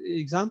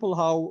example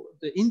how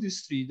the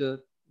industry,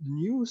 the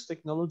newest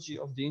technology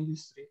of the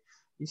industry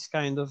is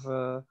kind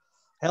of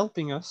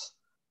helping us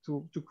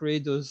to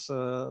create those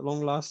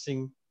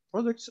long-lasting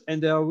products,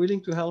 and they are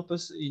willing to help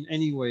us in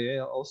any way.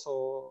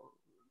 Also,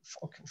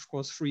 of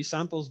course, free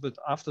samples, but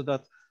after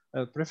that,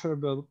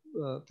 preferable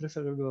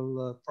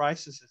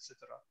prices, etc.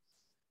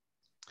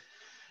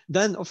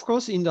 Then, of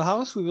course, in the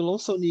house, we will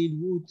also need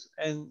wood.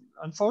 And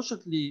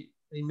unfortunately,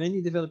 in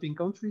many developing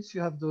countries,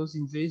 you have those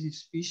invasive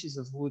species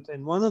of wood.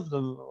 And one of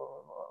them,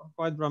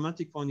 quite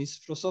dramatic one, is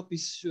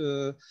Prosopis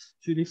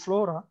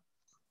tuliflora.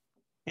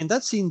 And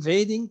that's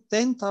invading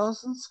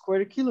 10,000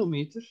 square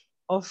kilometers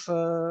of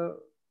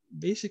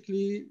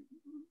basically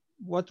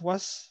what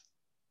was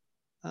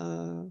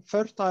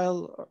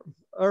fertile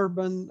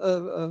urban,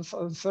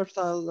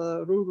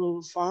 fertile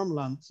rural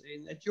farmland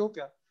in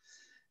Ethiopia.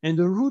 And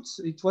the roots,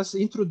 it was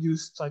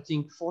introduced, I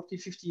think, 40,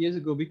 50 years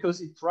ago because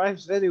it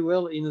thrives very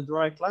well in a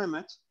dry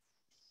climate.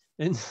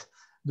 And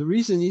the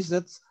reason is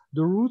that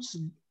the roots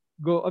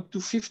go up to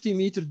 50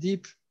 meters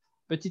deep,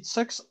 but it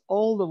sucks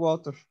all the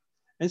water.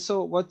 And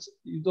so what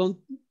you don't,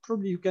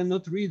 probably you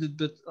cannot read it,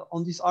 but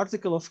on this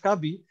article of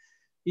Kabi,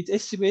 it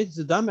estimates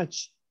the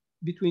damage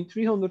between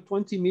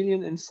 320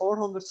 million and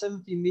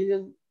 470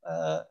 million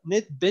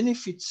net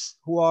benefits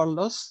who are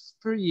lost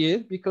per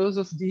year because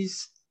of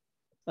these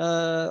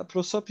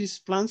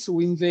Prosopis plants who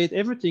invade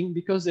everything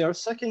because they are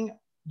sucking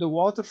the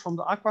water from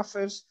the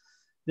aquifers.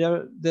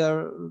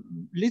 They're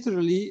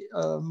literally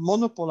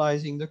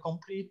monopolizing the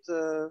complete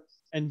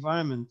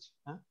environment.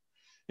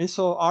 And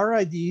so our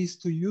idea is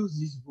to use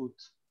this wood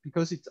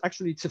because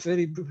it's a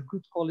very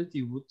good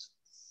quality wood.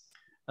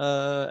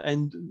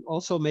 And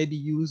also maybe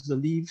use the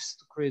leaves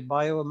to create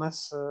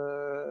biomass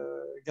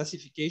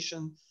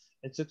gasification,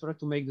 etc.,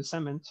 to make the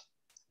cement.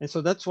 And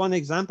so that's one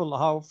example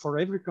how for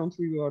every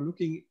country we are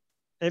looking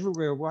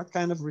everywhere, what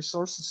kind of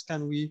resources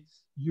can we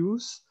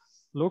use,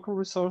 local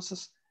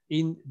resources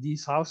in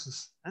these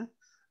houses.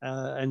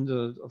 And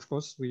of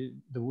course,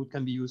 the wood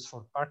can be used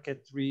for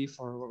parquetry,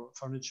 for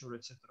furniture,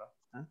 etc.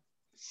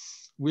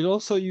 We'll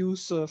also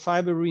use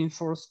fiber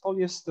reinforced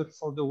polyester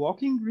for the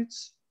walking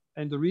grids.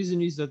 And the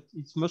reason is that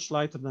it's much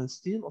lighter than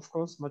steel, of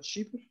course, much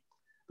cheaper,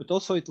 but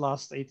also it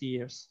lasts 80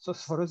 years. So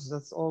for us,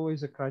 that's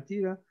always a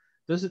criteria.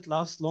 Does it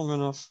last long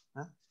enough?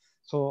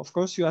 So of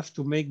course you have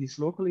to make this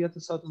locally at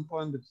a certain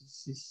point, but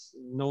this is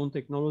known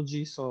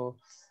technology. So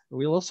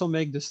we'll also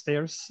make the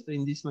stairs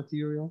in this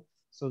material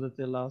so that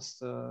they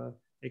last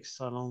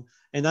extra long.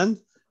 And then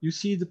you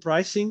see the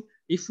pricing.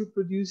 If we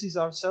produce this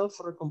ourselves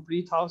for a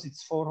complete house,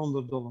 it's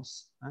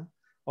 $400,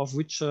 of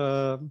which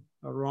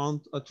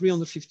around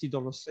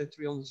 $350, say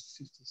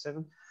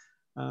 357,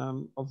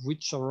 of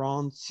which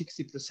around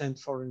 60%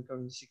 foreign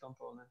currency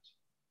component.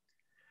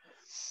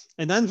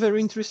 And then very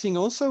interesting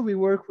also, we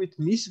work with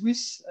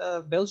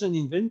Belgian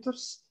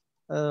inventors,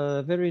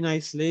 very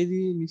nice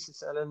lady,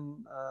 Mrs.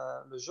 Ellen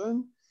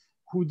Lejeune,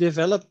 who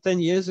developed 10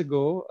 years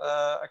ago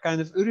a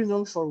kind of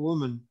urinal for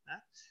women.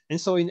 And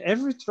so in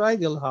every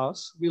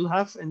Tridealhouse, we'll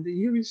have, and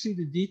here you see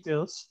the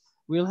details,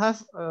 we'll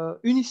have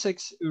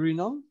unisex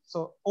urinal,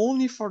 so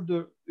only for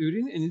the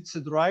urine, and it's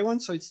a dry one,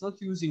 so it's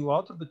not using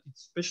water, but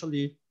it's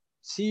specially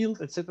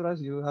sealed, etc.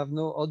 So you have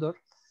no odor.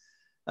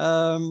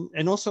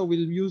 And also we'll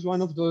use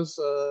one of those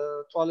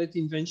toilet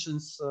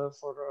inventions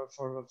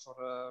for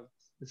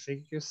the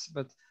figures,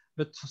 but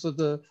so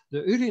the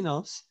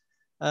urinals,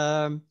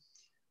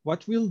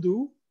 what we'll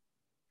do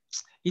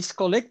is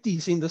collect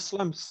these in the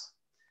slums,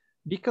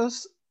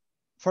 because,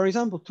 for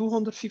example,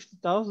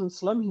 250,000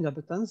 slum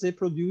inhabitants, they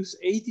produce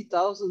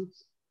 80,000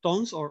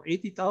 tons or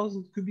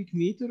 80,000 cubic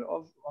meter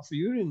of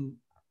urine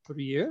per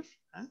year.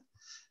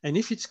 And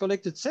if it's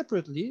collected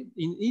separately,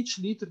 in each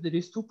liter, there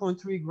is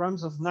 2.3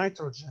 grams of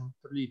nitrogen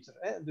per liter.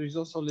 There is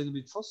also a little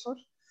bit phosphor,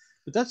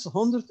 but that's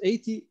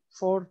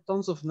 184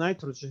 tons of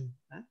nitrogen.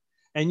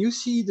 And you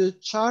see the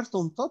chart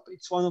on top.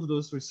 It's one of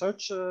those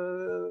research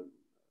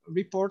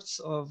reports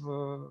of,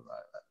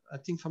 I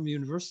think from the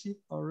university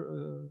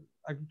or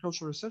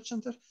agricultural research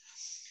center.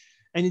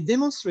 And it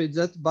demonstrates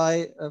that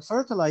by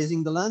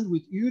fertilizing the land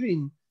with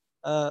urine,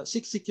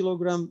 60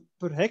 kilogram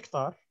per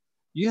hectare,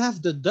 you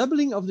have the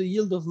doubling of the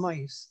yield of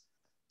maize.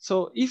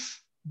 So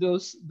if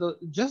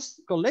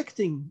just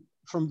collecting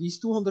from these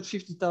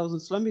 250,000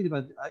 slum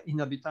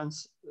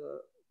inhabitants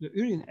the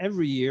urine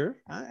every year,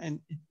 and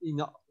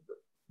in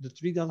the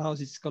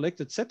Tridealhouse is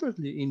collected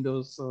separately in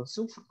those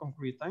sulfur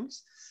concrete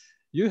tanks,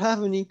 you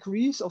have an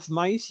increase of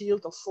maize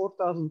yield of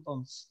 4,000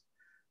 tons.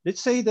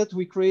 Let's say that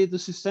we create a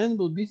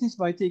sustainable business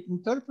by taking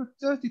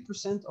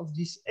 30% of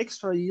this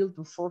extra yield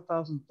of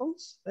 4,000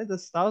 tons.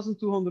 That's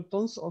 1,200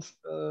 tons of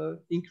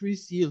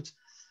increased yield.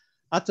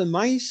 At the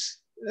maize,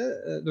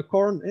 the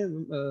corn,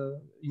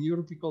 in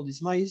Europe we call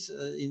this maize,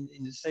 in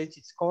the States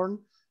it's corn.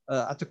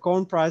 At the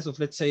corn price of,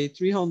 let's say,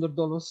 $300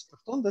 per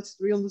ton, that's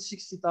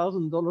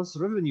 $360,000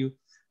 revenue.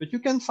 But you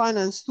can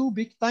finance 2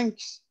 big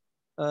tanks,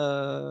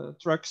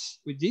 trucks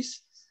with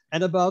this,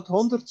 and about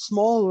 100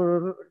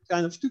 smaller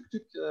kind of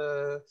tuk-tuk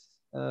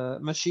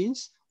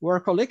machines who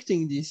are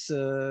collecting this,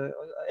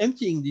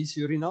 emptying these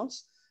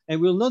urinals. And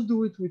we'll not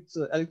do it with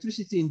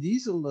electricity and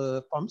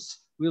diesel pumps.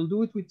 We'll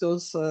do it with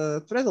those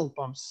treadle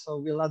pumps. So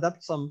we'll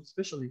adapt some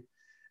specially.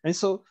 And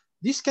so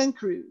this can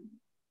create,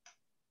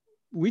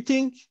 we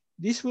think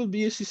this will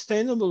be a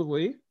sustainable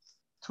way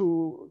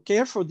to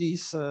care for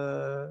these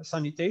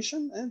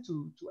sanitation and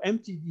to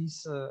empty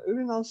these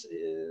urinals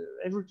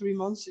every 3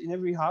 months in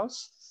every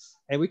house.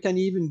 And we can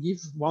even give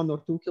 1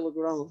 or 2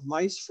 kilograms of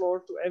maize flour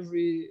to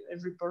every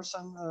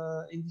person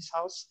in this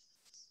house.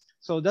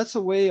 So that's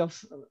a way of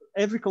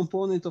every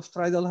component of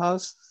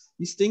Tridealhouse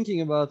is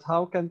thinking about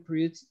how can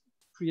create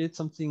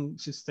something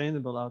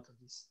sustainable out of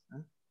this.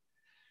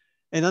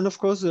 And then of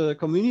course, the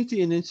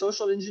community and then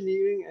social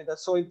engineering, and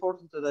that's so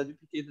important that I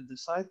duplicated the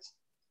site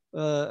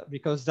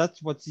because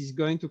that's what is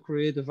going to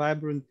create a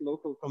vibrant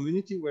local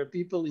community where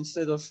people,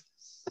 instead of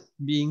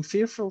being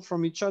fearful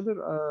from each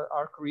other,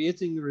 are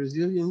creating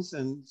resilience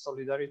and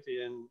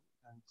solidarity and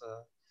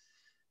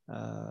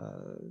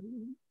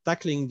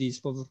tackling this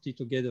poverty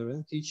together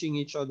and teaching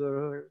each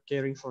other,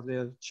 caring for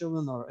their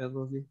children or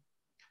elderly.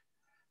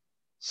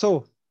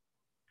 So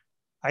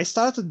I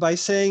started by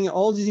saying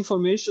all this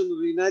information of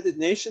the United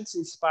Nations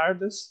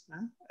inspired us.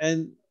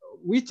 And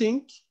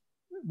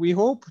we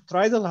hope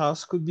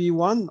Tridealhouse could be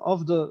one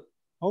of the,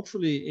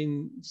 hopefully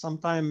in some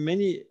time,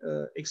 many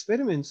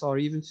experiments or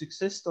even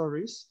success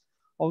stories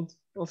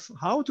of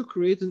how to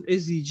create an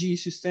SDG,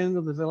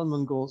 Sustainable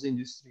Development Goals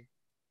industry,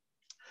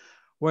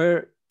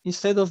 where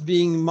instead of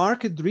being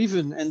market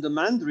driven and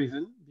demand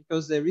driven,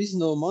 because there is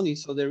no money,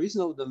 so there is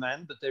no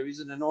demand, but there is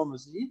an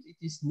enormous need, it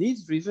is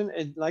needs driven,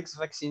 and like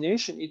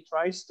vaccination, it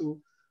tries to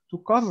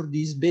cover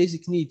these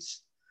basic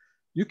needs.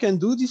 You can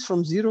do this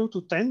from 0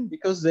 to 10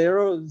 because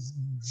there are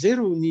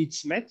 0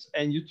 needs met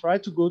and you try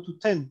to go to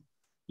 10.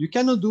 You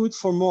cannot do it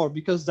for more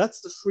because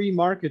that's the free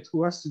market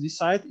who has to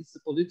decide. It's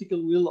the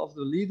political will of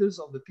the leaders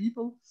of the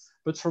people.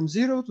 But from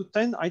 0 to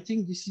 10, I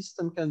think this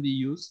system can be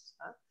used.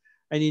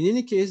 And in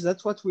any case,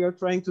 that's what we are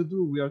trying to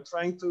do. We are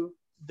trying to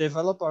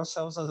develop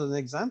ourselves as an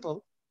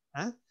example,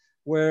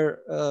 where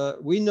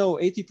we know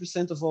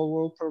 80% of all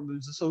world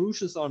problems, the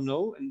solutions are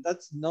no, and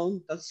that's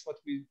known. That's what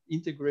we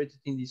integrated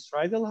in this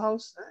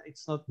Tridealhouse.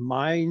 It's not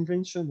my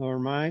invention or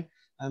I'm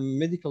a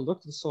medical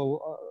doctor,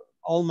 so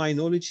all my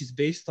knowledge is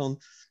based on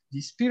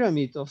this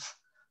pyramid of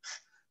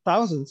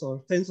thousands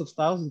or tens of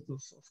thousands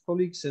of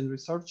colleagues and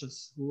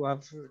researchers who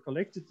have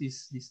collected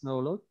this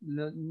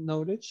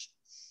knowledge.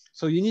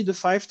 So you need the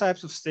 5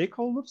 types of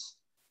stakeholders.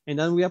 And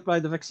then we apply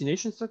the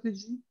vaccination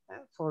strategy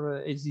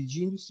for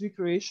SDG industry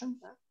creation.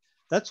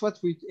 That's what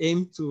we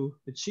aim to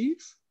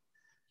achieve.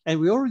 And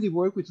we already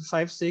work with the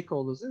 5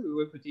 stakeholders. We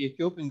work with the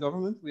Ethiopian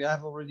government. We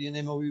have already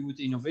an MOU with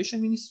the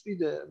Innovation Ministry.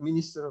 The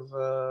Minister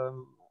of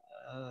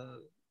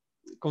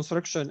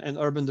Construction and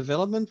Urban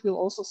Development will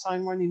also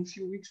sign one in a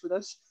few weeks with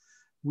us.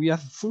 We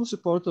have full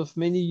support of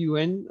many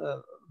UN,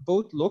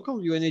 both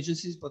local UN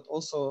agencies, but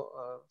also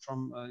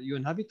from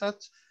UN Habitat.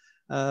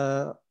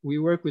 We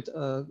work with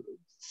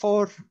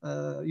 4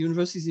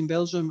 universities in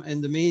Belgium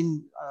and the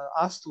main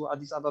ASTU,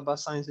 Addis Ababa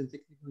Science and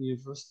Technical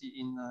University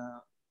in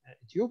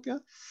Ethiopia.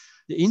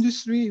 The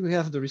industry, we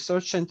have the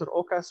research center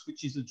OCAS,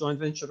 which is a joint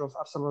venture of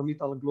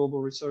ArcelorMittal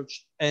Global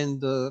Research and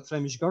the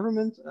Flemish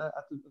government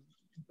at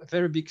a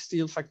very big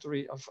steel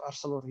factory of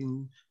Arcelor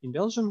in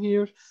Belgium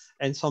here,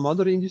 and some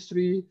other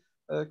industry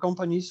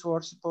companies who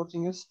are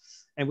supporting us.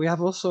 And we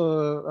have also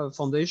a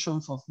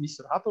foundation of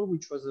Mr. Happel,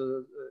 which was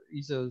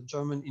is a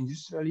German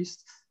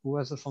industrialist who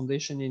has a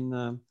foundation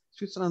in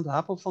Switzerland, the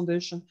Happel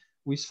Foundation,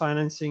 who is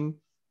financing,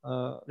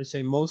 let's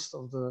say, most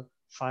of the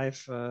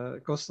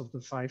 5 cost of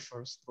the 5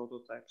 first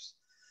prototypes.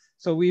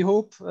 So we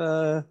hope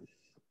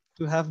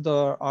to have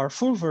our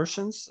full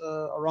versions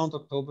around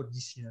October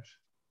this year.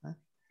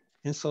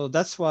 And so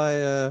that's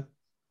why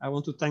I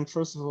want to thank,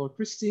 first of all,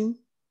 Christine,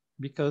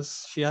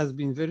 because she has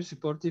been very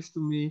supportive to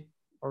me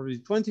already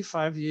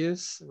 25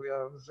 years. We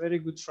are very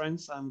good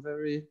friends. I'm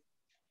very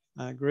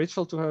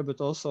grateful to her, but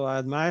also I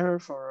admire her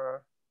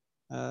for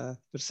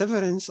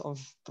perseverance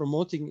of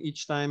promoting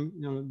each time,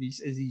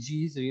 these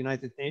SDGs, the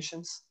United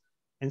Nations.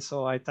 And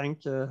so I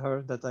thank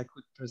her that I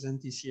could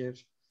present this year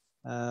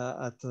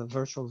at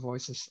Virtual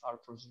Voices, our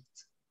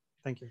project.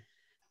 Thank you.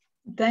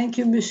 Thank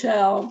you,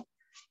 Michel,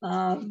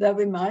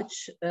 very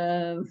much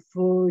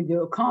for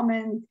your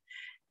comment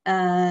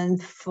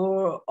and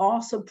for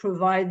also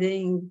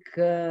providing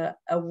a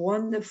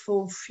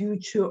wonderful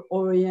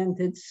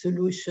future-oriented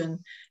solution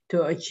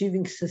to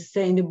achieving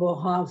sustainable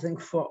housing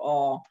for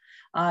all.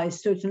 I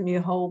certainly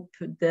hope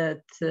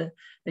that the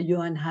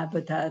UN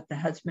Habitat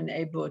has been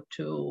able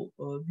to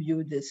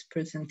view this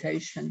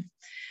presentation.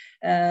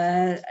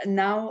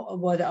 Now,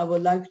 what I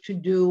would like to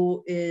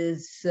do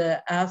is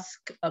ask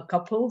a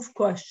couple of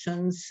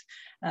questions,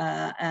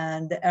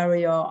 and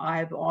Ariel,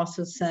 I've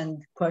also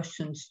sent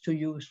questions to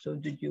you so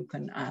that you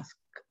can ask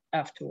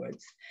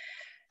afterwards.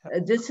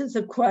 This is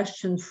a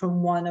question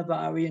from one of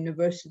our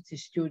university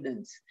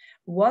students.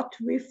 What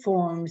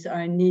reforms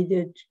are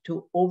needed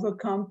to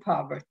overcome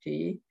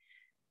poverty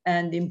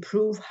and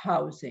improve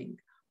housing?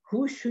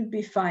 Who should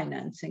be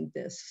financing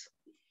this?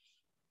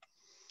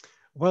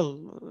 Well,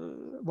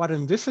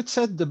 Warren Buffett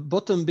said the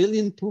bottom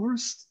billion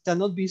poorest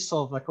cannot be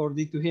solved,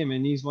 according to him,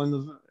 and he's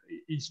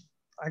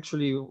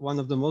actually one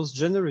of the most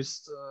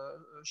generous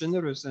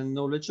and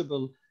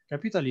knowledgeable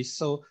capitalists.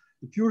 So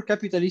the pure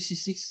capitalistic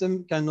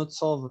system cannot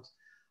solve it.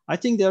 I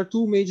think there are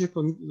two major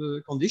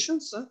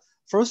conditions.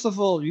 First of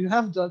all, you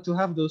have to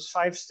have those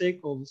 5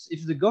 stakeholders.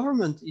 If the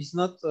government is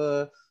not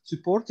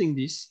supporting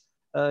this,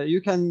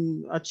 you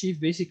can achieve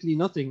basically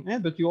nothing,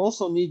 but you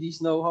also need this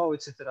know-how,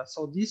 etc.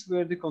 So these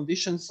were the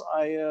conditions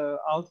I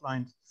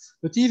outlined.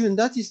 But even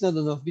that is not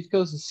enough,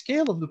 because the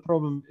scale of the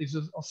problem is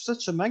of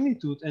such a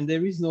magnitude and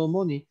there is no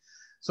money.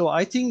 So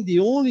I think the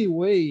only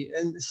way,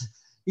 and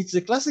it's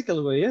the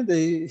classical way,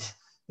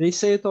 they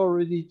say it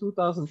already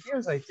 2000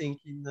 years, I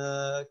think, in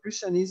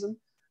Christianism,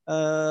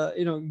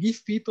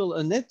 give people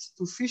a net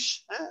to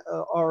fish,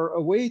 or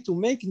a way to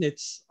make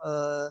nets,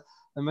 a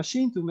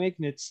machine to make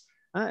nets.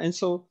 And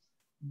so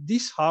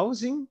this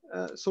housing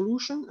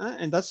solution,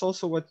 and that's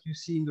also what you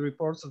see in the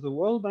reports of the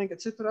World Bank,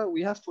 etc.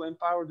 We have to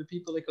empower the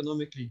people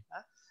economically,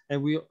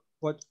 and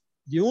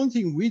the only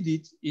thing we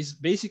did is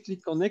basically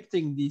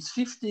connecting these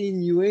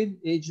 15 UN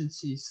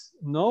agencies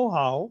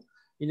know-how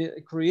in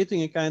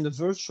creating a kind of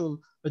virtual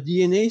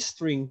DNA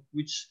string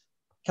which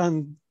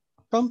can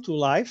come to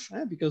life,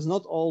 because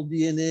not all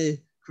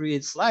DNA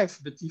creates life,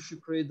 but if you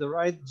create the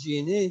right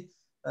DNA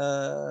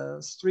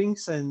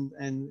strings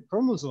and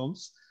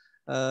chromosomes,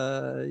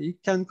 it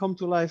can come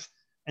to life.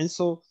 And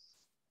so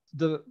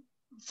the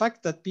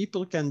fact that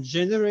people can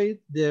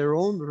generate their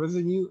own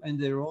revenue and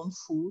their own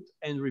food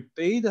and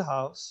repay the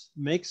house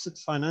makes it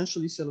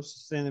financially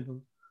self-sustainable.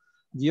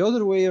 The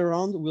other way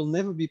around will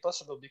never be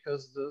possible,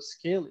 because the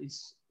scale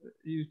is,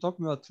 you're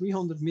talking about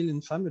 300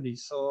 million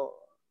families. So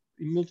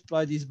you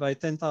multiply this by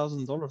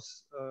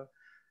 $10,000.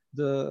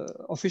 The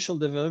official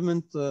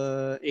development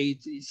aid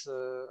is,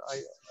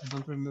 I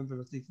don't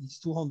remember, I think it's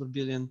 $200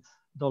 billion,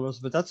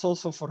 but that's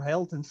also for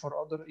health and for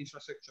other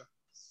infrastructure.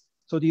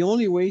 So the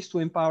only way is to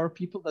empower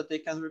people that they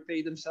can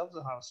repay themselves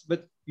a house,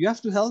 but you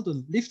have to help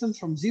them, lift them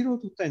from 0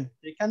 to 10.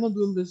 They cannot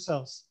do them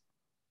themselves.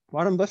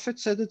 Warren Buffett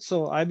said it,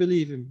 so I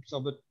believe him. So,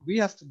 but we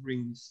have to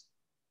bring this.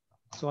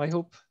 So I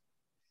hope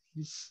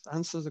this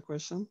answers the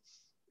question.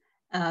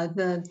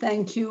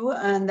 Thank you.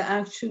 And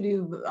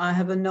actually, I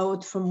have a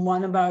note from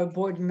one of our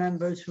board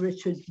members,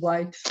 Richard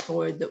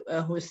Whiteford,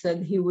 who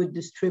said he would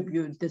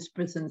distribute this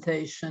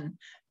presentation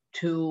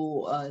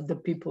to the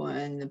people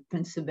in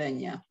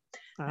Pennsylvania.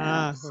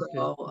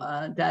 So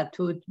that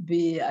would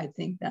be, I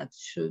think that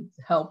should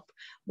help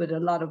with a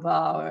lot of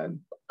our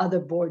other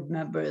board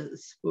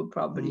members will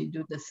probably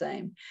do the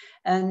same.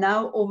 And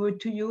now over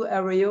to you,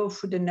 Ariel,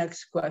 for the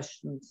next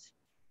questions.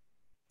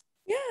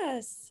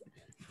 Yes.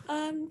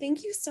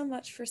 Thank you so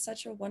much for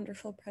such a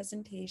wonderful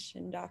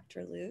presentation,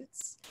 Dr.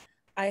 Loots.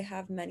 I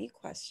have many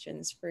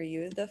questions for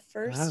you. The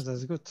first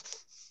that's good.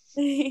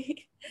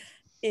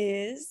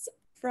 is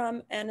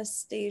from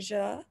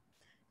Anastasia,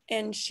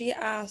 and she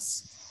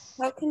asks,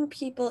 how can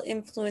people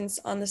influence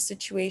on the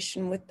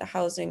situation with the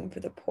housing for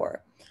the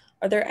poor?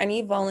 Are there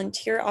any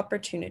volunteer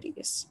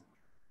opportunities?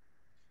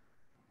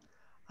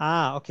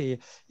 Okay.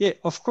 Yeah,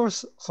 of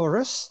course, for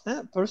us,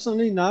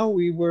 personally, now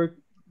we work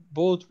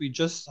both. We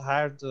just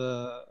hired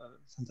a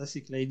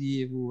fantastic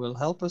lady who will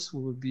help us, who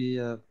will be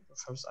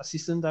first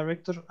assistant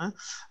director,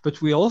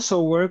 but we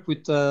also work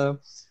with the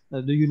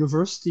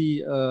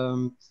university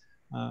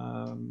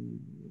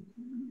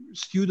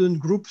student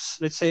groups,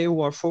 let's say,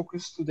 who are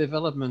focused to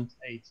development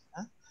aid.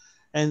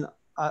 And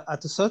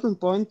at a certain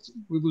point,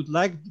 we would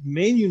like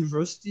main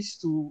universities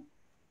to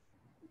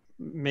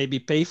maybe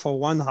pay for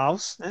one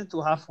house and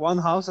to have one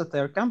house at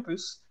their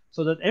campus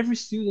so that every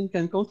student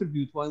can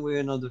contribute one way or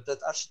another,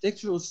 that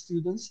architectural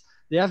students,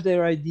 they have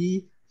their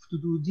idea to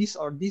do this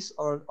or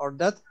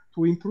that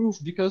to improve,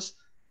 because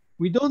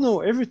we don't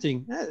know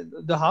everything.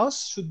 The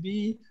house should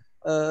be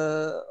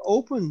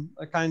open,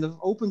 a kind of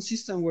open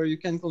system where you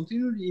can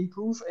continually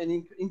improve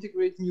and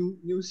integrate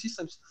new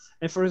systems.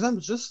 And for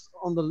example, just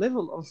on the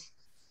level of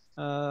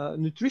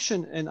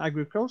nutrition and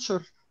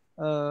agriculture,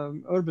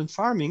 urban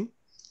farming,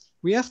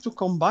 we have to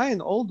combine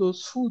all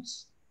those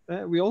foods.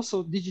 We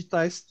also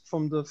digitized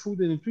from the Food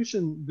and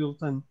Nutrition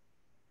Bulletin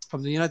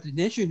from the United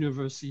Nations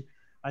University.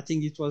 I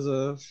think it was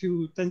a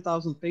few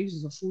 10,000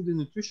 pages of food and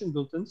nutrition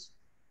bulletins.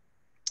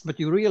 But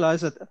you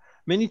realize that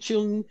many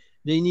children,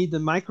 they need the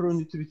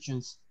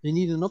micronutrients. They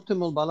need an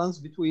optimal balance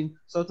between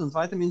certain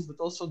vitamins, but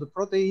also the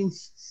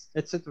proteins,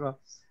 etc.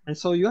 And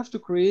so you have to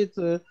create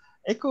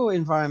eco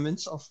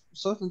environments of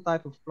certain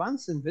type of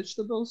plants and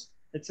vegetables,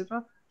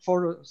 etc.,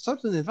 for a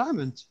certain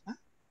environment.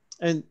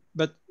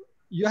 But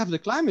you have the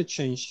climate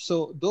change.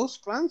 So those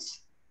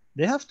plants,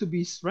 they have to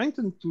be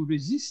strengthened to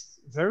resist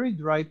very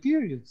dry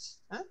periods.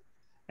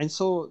 And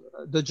so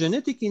the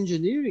genetic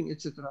engineering,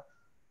 etc.,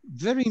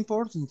 very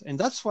important. And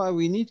that's why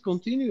we need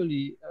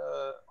continually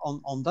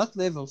on that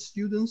level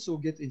students who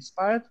get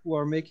inspired, who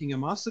are making a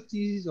master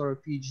thesis or a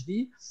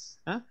PhD.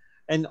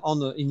 And on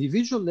the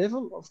individual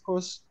level, of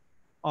course,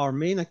 our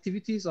main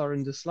activities are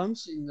in the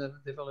slums in the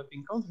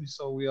developing countries.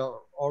 So we are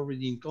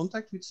already in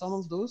contact with some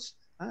of those.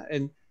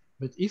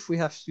 But if we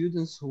have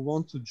students who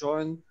want to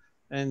join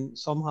and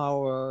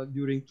somehow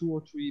during 2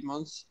 or 3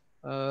 months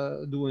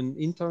do an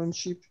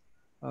internship,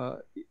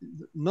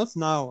 not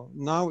now.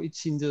 Now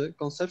it's in the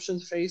conception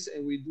phase,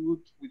 and we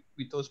do it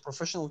with those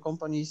professional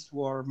companies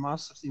who are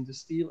masters in the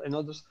steel and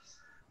others.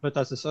 But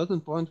at a certain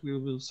point, we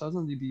will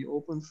certainly be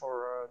open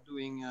for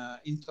doing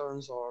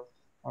interns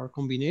or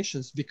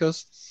combinations,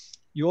 because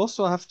you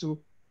also have to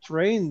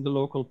train the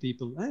local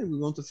people. We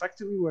want a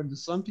factory where the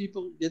slum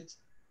people get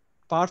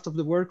part of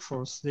the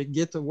workforce. They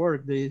get the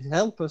work. They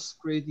help us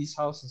create these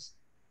houses.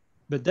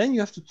 But then you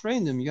have to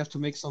train them. You have to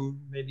make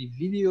some maybe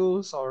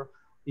videos or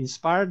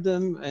inspire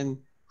them and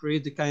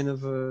create the kind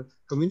of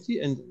community.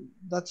 And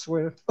that's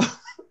where,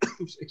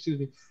 excuse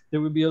me,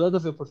 there will be a lot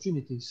of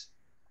opportunities.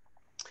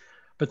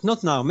 But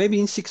not now, maybe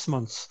in 6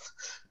 months.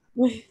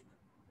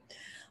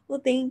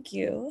 Well, thank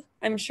you.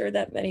 I'm sure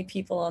that many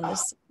people on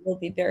this will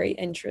be very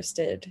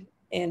interested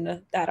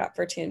in that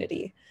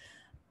opportunity.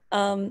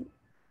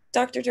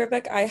 Dr.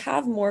 Durbeck, I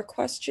have more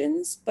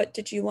questions, but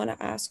did you want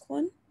to ask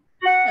one?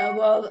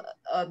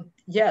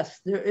 Yes,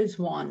 there is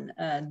one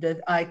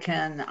that I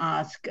can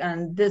ask,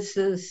 and this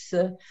is,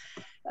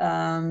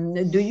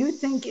 do you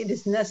think it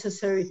is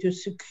necessary to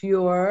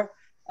secure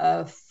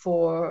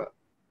for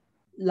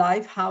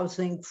life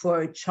housing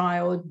for a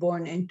child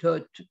born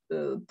into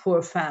a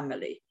poor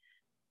family?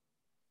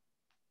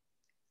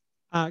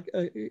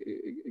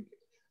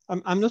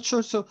 I'm not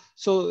sure. So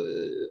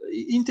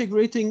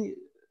integrating.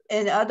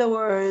 In other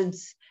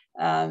words,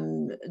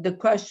 the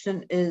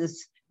question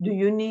is, do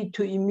you need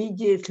to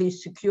immediately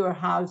secure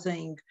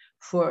housing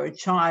for a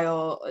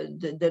child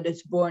that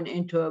is born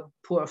into a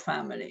poor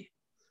family?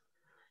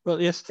 Well,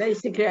 yes.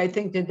 Basically, I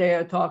think that they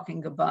are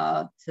talking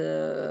about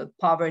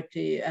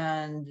poverty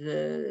and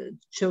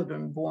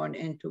children born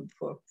into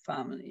poor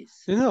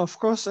families. You know, of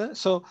course.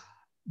 So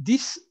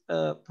this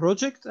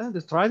project,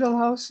 the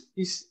Tridealhouse,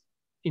 is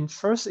in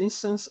first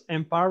instance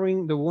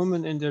empowering the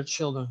women and their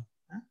children,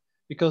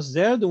 because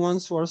they're the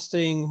ones who are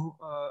staying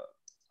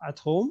at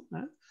home.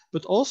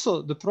 But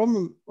also the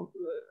problem,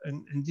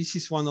 and this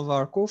is one of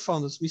our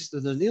co-founders, Mr.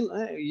 Danil,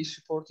 he's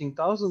supporting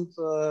 1,000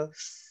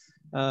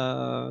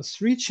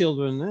 street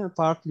children,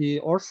 partly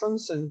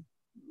orphans, and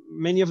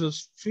many of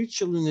those street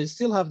children, they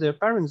still have their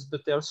parents,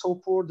 but they are so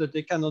poor that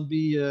they cannot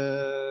be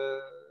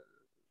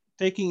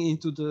taken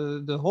into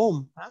the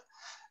home.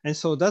 And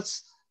so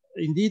that's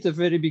indeed a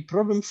very big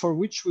problem, for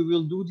which we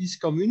will do this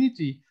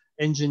community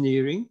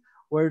engineering,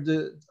 where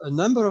a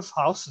number of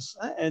houses,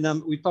 and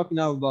we're talking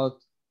now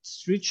about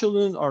street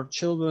children or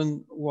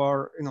children who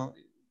are,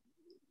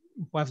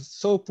 who have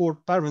so poor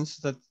parents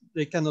that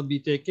they cannot be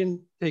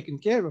taken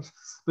care of.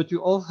 But you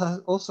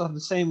also have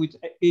the same with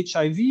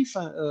HIV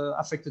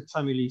affected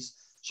families,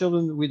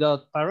 children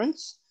without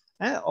parents,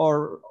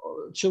 or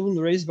children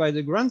raised by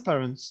the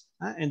grandparents.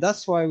 And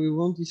that's why we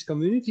want this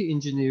community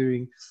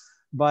engineering.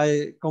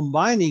 By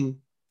combining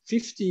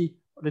 50,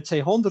 let's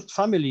say 100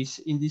 families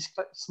in this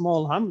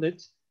small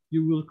hamlet,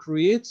 you will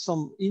create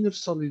some inner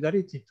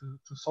solidarity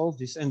to solve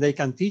this, and they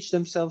can teach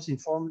themselves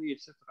informally,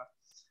 etc.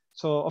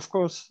 So, of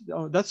course,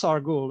 that's our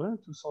goal,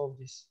 to solve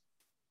this.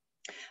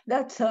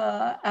 That's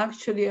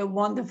actually a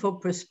wonderful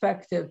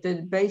perspective,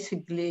 that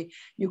basically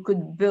you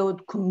could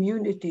build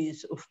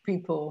communities of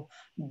people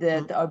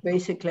that are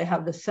basically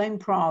have the same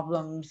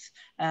problems,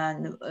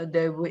 and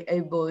they were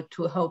able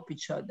to help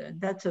each other.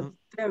 That's a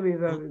very,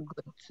 very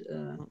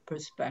good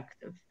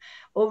perspective.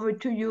 Over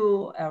to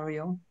you,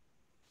 Ariel.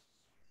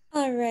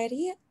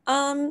 Alrighty.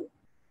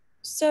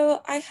 So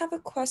I have a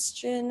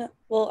question.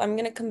 Well, I'm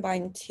going to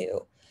combine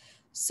two.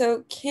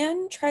 So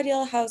can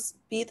Tridealhouse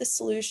be the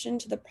solution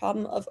to the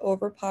problem of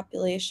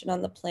overpopulation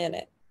on the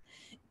planet?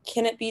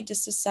 Can it be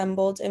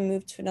disassembled and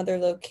moved to another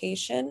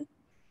location?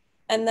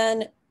 And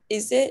then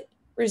is it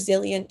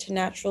resilient to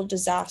natural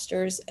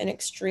disasters and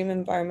extreme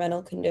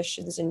environmental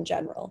conditions in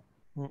general?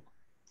 Okay.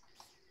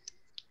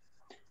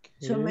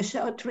 So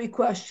Michel, 3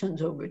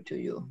 questions over to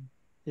you.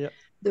 Yeah.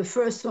 The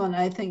first one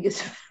I think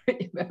is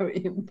very,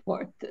 very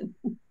important.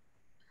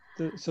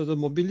 So the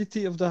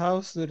mobility of the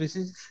house, the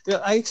resistance. Yeah,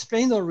 I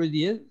explained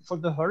already for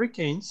the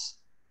hurricanes.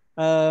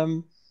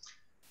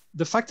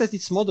 The fact that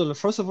it's modular,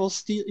 first of all,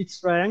 steel, it's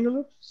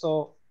triangular,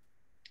 so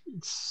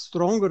it's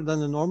stronger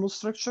than a normal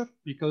structure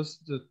because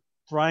the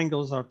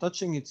triangles are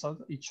touching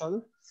each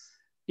other.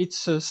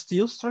 It's a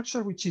steel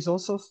structure, which is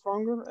also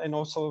stronger and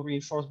also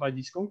reinforced by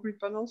these concrete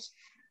panels.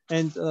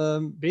 And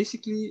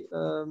basically,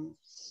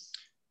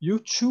 you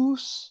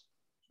choose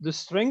the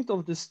strength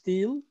of the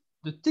steel,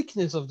 the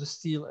thickness of the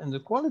steel, and the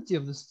quality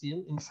of the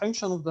steel in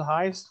function of the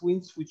highest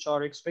winds which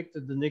are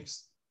expected the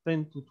next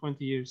 10 to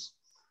 20 years.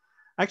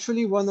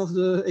 Actually, one of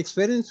the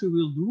experiments we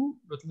will do,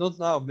 but not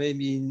now,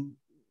 maybe in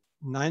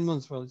 9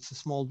 months, well, it's a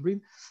small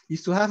dream,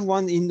 is to have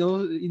one in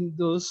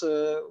those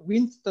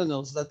wind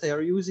tunnels that they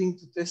are using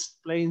to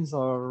test planes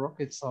or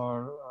rockets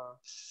or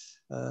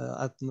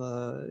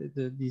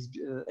these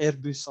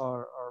Airbus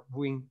or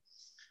Boeing,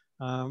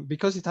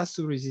 because it has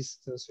to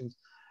resist swings.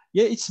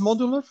 Yeah, it's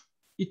modular.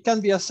 It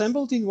can be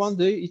assembled in 1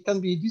 day. It can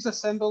be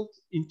disassembled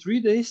in 3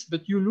 days,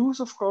 but you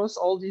lose, of course,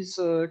 all these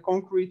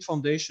concrete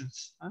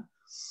foundations.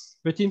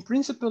 But in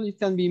principle, it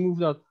can be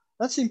moved out.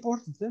 That's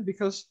important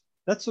because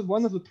that's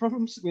one of the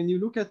problems when you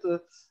look at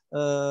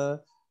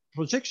the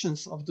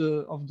projections of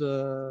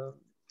the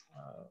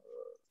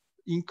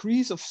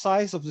increase of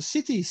size of the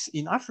cities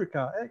in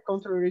Africa,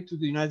 contrary to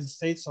the United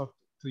States or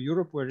to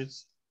Europe, where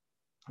it's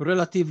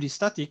relatively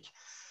static.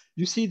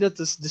 You see that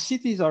the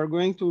cities are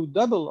going to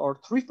double or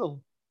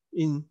triple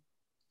in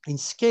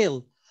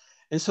scale.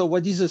 And so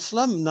what is a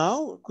slum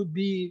now could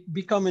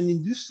become an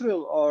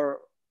industrial or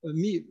a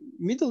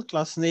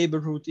middle-class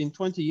neighborhood in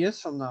 20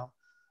 years from now.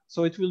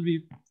 So it will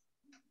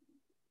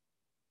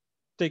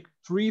take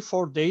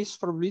 3-4 days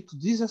probably to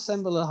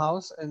disassemble a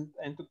house and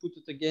to put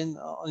it again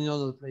in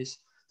another place.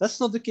 That's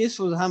not the case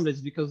for the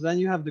hamlets, because then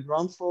you have the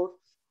ground floor,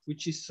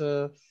 which is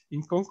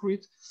in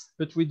concrete,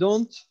 but we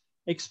don't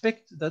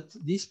expect that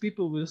these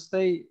people will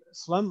stay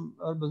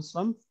urban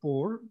slum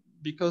poor,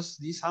 because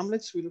these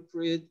hamlets will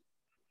create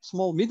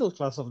small middle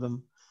class of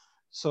them.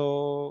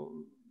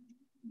 So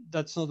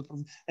that's not the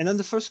problem. And then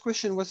the first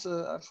question was,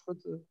 I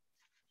forgot.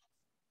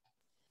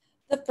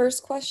 The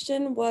first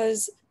question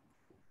was,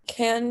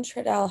 can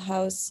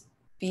Tridealhouse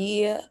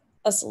be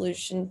a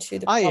solution to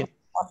the problem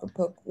of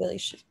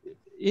overpopulation?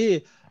 Yeah.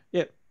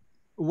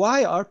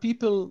 Why are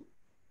people?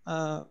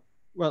 Well,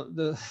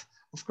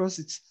 of course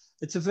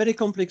it's a very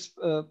complex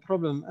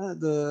problem,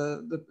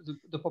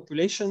 the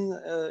population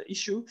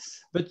issue.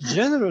 But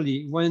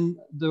generally, when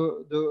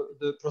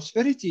the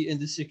prosperity and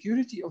the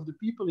security of the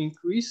people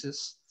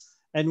increases,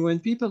 and when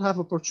people have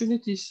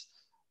opportunities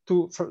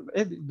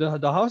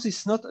the house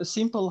is not a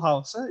simple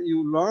house.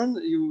 You learn,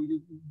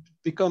 you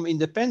become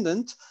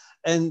independent,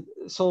 and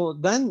so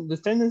then the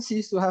tendency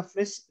is to have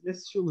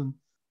less children.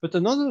 But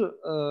another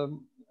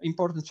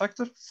important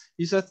factor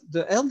is that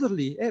the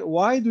elderly,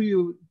 why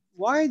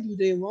do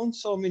they want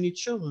so many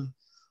children?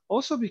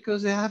 Also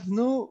because they have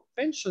no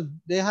pension,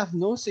 they have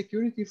no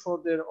security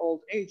for their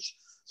old age.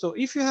 So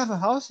if you have a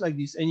house like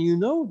this, and you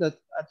know that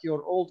at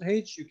your old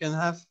age you can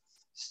have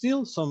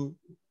still some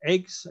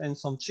eggs and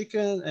some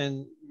chicken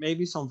and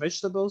maybe some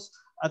vegetables,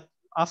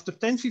 after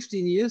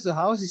 10-15 years the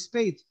house is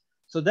paid.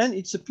 So then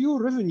it's a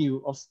pure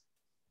revenue of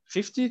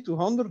 $50 to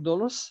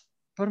 $100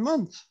 per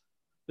month.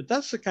 But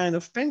that's a kind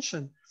of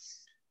pension.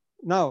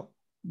 Now,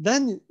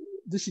 then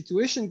the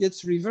situation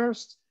gets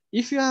reversed.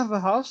 If you have a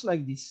house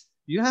like this,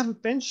 you have a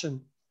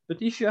pension.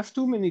 But if you have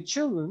too many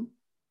children,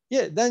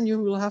 yeah, then you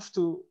will have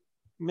to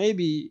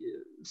maybe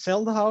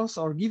sell the house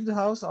or give the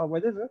house or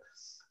whatever.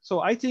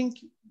 So I think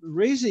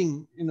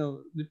raising,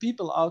 the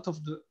people out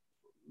of the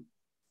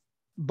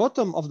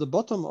bottom of the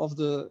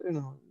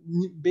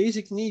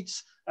basic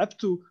needs up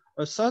to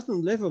a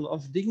certain level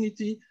of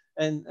dignity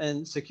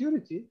and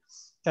security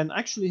can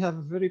actually have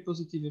a very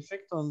positive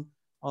effect on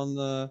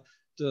the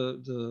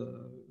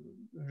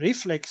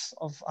reflex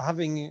of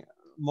having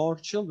more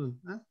children.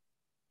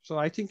 So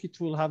I think it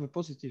will have a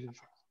positive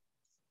effect.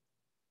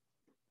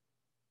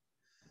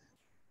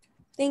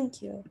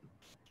 Thank you.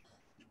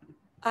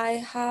 I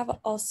have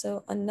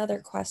also another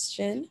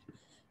question,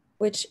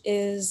 which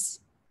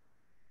is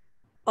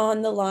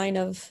on the line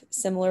of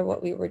similar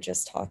what we were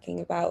just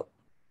talking about.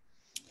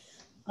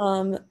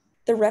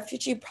 The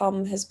refugee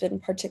problem has been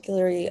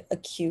particularly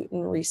acute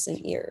in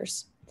recent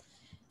years.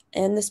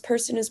 And this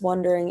person is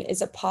wondering,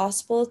 is it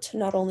possible to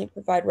not only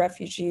provide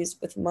refugees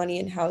with money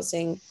and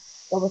housing,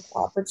 but with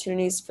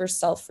opportunities for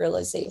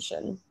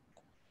self-realization?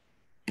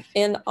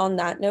 And on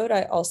that note,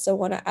 I also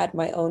want to add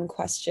my own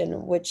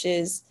question, which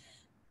is,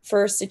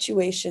 for a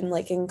situation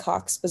like in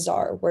Cox's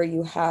Bazar, where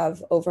you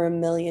have over 1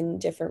 million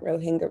different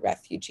Rohingya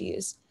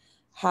refugees,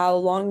 how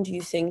long do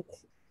you think,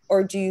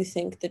 or do you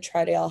think the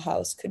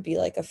Tridealhouse could be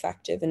like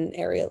effective in an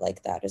area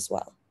like that as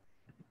well?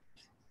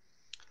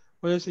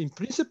 Well, in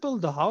principle,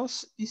 the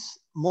house is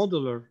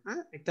modular.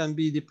 It can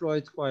be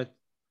deployed quite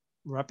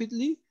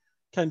rapidly,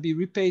 can be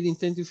repaid in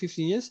 10 to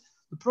 15 years.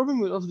 The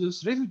problem of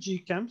those refugee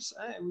camps,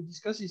 we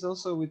discussed this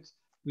also with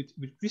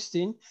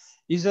Christine,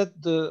 is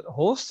that the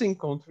hosting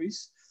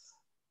countries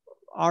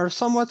are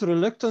somewhat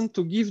reluctant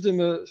to give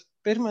them a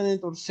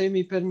permanent or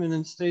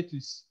semi-permanent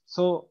status.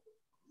 So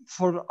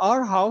for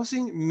our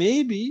housing,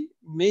 maybe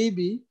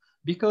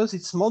because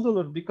it's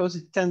modular, because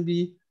it can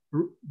be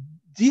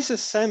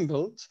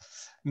disassembled,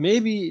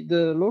 maybe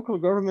the local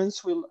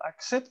governments will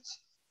accept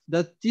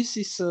that this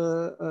is,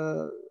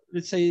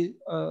 let's say,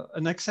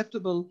 an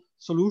acceptable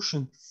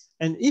solution.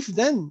 And if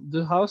then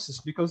the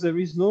houses, because there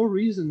is no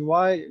reason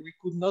why we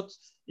could not,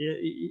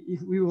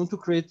 if we want to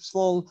create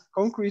small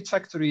concrete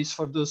factories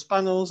for those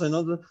panels and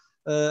other,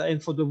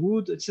 and for the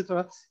wood,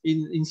 etc.,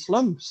 in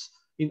slums,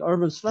 in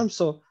urban slums.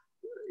 So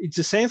it's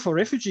the same for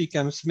refugee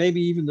camps.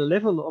 Maybe even the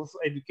level of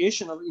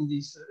education in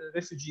these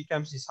refugee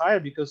camps is higher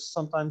because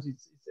sometimes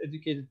it's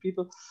educated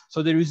people.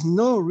 So there is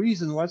no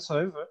reason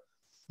whatsoever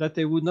that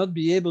they would not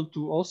be able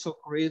to also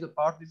create a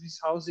part of this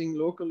housing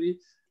locally.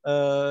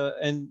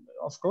 And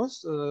of course,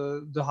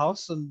 the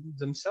house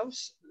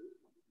themselves,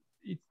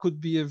 it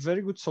could be a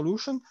very good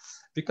solution,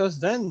 because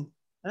then,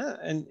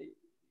 and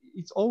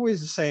it's always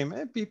the same,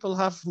 people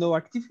have no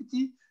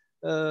activity,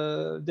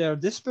 they are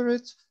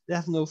desperate, they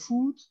have no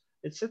food,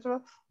 etc.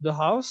 The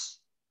house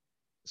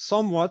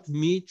somewhat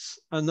meets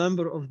a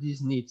number of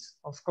these needs.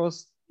 Of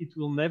course, it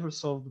will never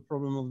solve the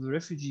problem of the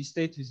refugee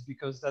status,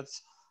 because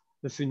that's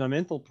the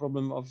fundamental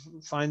problem of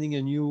finding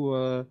a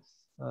new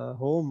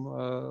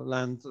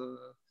homeland.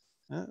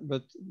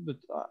 But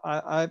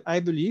I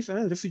believe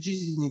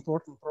refugees is an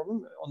important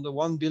problem. On the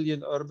 1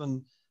 billion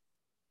urban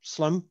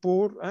slum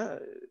poor,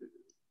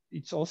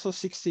 it's also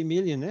 60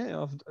 million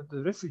of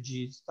the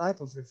refugees, type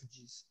of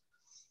refugees.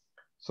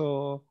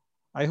 So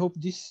I hope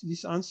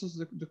this answers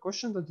the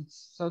question, that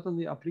it's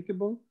certainly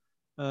applicable,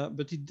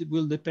 but it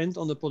will depend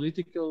on the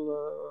political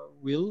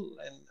will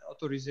and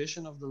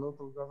authorization of the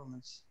local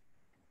governments.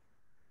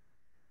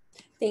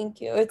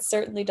 Thank you. It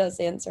certainly does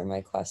answer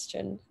my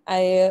question.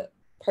 I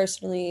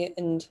personally,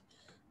 and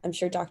I'm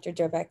sure Dr.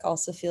 Durbeck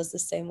also feels the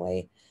same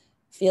way,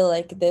 feel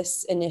like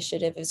this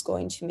initiative is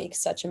going to make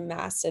such a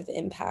massive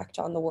impact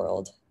on the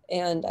world.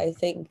 And I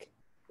think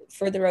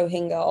for the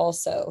Rohingya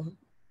also,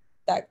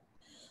 that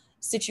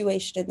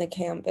situation in the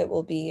camp, it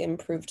will be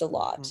improved a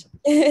lot.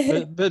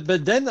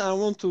 but then I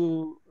want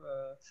to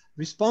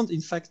respond,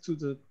 in fact,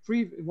 to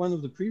one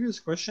of the previous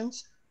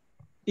questions.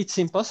 It's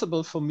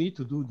impossible for me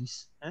to do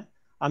this.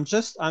 I'm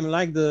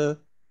like the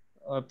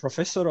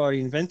professor or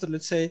inventor,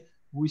 let's say,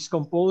 who is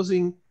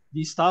composing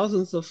these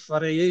thousands of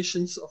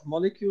variations of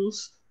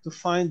molecules to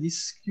find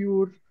this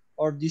cure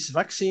or this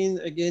vaccine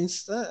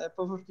against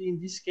poverty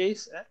in this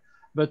case.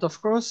 But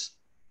of course,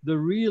 the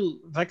real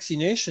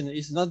vaccination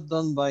is not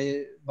done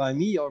by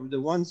me or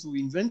the ones who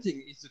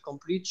inventing. It's a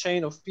complete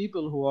chain of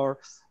people who are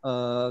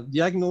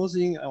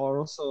diagnosing or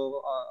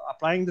also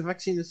applying the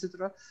vaccine,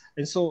 etc.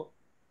 And so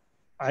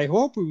I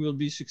hope we will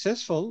be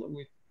successful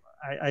with,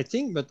 I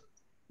think, but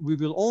we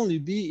will only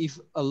be if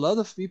a lot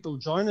of people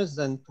join us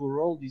then to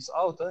roll this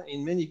out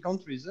in many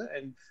countries,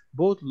 and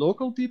both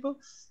local people,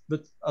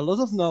 but a lot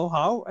of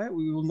know-how.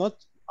 We will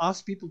not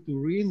ask people to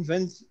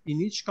reinvent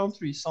in each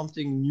country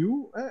something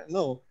new.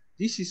 No,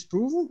 this is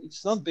proven.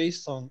 It's not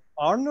based on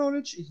our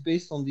knowledge. It's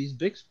based on these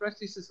best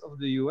practices of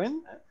the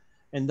UN.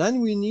 And then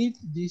we need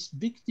this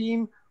big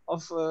team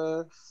of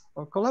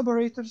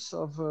collaborators,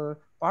 of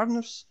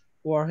partners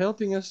who are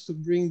helping us to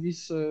bring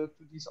this to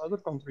these other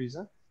countries,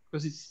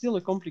 because it's still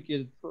a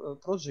complicated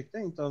project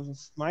in terms of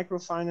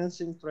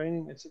microfinancing,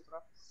 training, etc.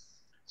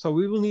 So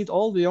we will need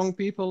all the young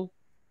people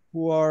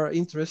who are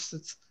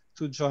interested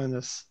to join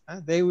us.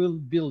 They will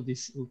build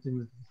this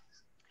ultimately.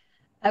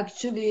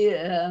 Actually,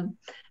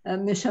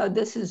 Michel,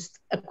 this is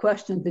a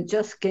question that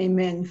just came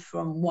in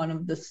from one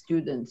of the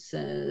students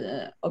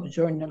of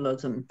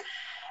journalism.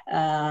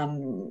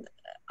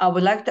 I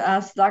would like to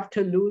ask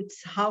Dr.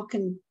 Loots, how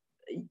can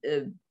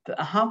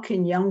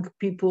young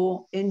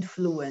people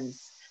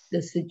influence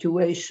the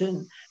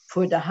situation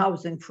for the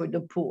housing for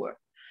the poor?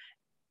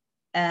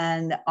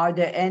 And are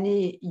there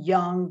any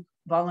young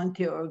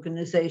volunteer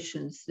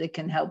organizations that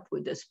can help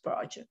with this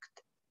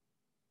project?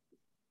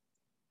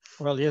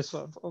 Well, yes,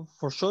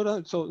 for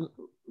sure. So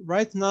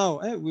right now,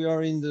 we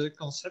are in the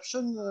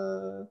conception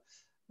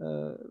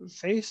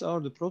phase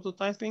or the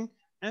prototyping,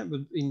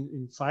 but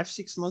in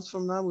 5-6 months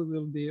from now, we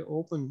will be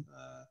open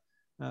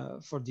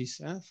for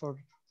this, for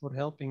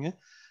helping.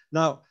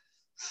 Now,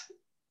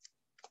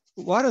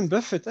 Warren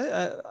Buffett,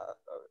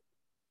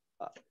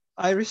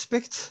 I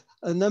respect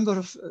a number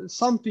of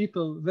some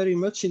people very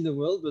much in the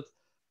world, but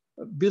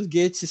Bill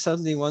Gates is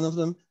certainly one of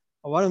them.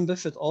 Warren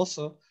Buffett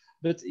also.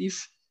 But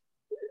if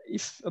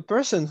a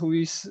person who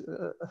is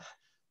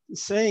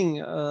saying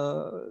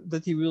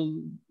that he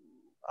will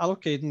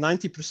allocate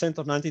 90%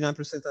 or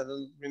 99%, I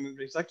don't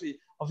remember exactly,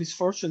 of his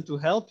fortune to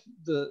help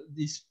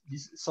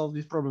solve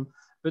this problem.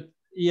 But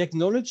he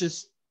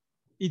acknowledges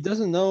he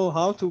doesn't know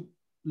how to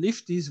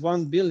lift these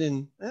 1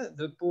 billion,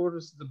 the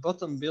poorest, the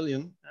bottom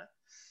billion.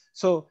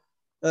 So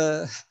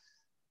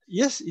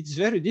yes, it's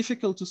very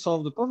difficult to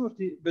solve the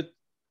poverty, but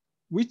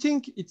we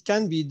think it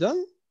can be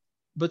done,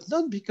 but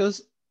not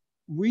because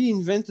we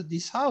invented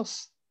this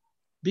house,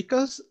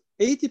 because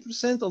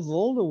 80% of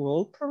all the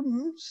world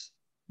problems,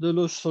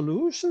 the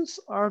solutions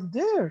are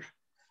there.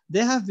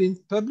 They have been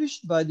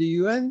published by the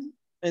UN.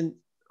 And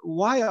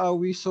why are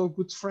we so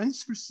good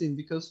friends, Christine?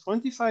 Because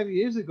 25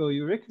 years ago,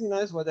 you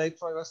recognize what I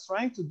was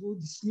trying to do.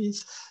 This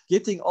means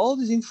getting all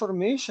this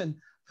information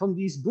from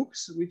these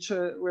books, which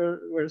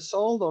were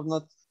sold or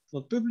not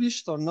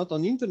published or not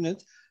on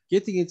internet,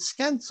 getting it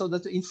scanned so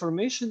that the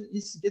information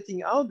is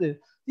getting out there.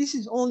 This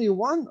is only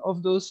one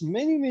of those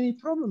many, many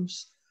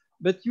problems.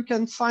 But you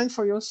can find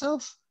for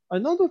yourself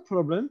another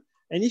problem.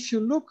 And if you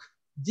look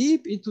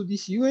deep into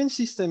this UN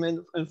system, and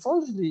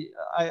unfortunately,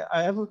 I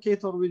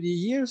advocate already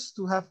years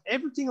to have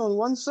everything on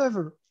one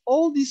server,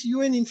 all this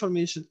UN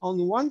information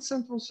on one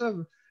central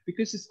server,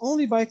 because it's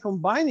only by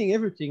combining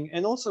everything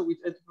and also with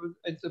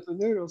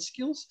entrepreneurial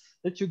skills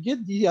that you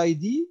get the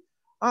idea,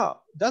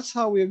 that's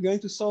how we are going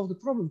to solve the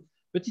problem.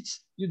 But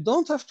you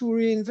don't have to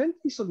reinvent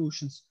the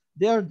solutions.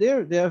 They are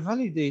there, they are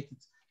validated.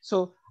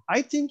 So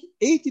I think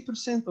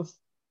 80% of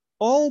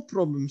all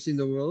problems in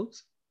the world,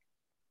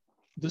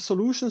 the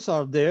solutions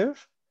are there,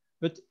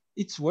 but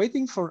it's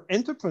waiting for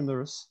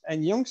entrepreneurs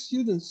and young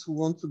students who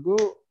want to go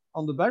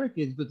on the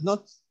barricades, but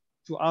not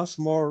to ask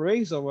more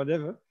raise or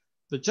whatever,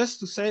 but just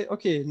to say,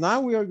 okay, now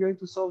we are going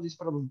to solve this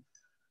problem.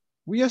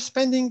 We are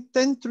spending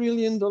 $10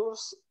 trillion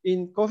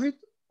in COVID.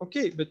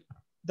 Okay, but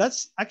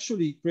that's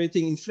actually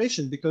creating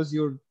inflation because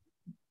you're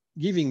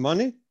giving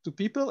money to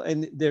people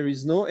and there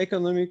is no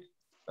economic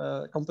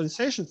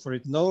compensation for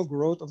it, no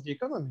growth of the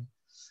economy.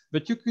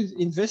 But you could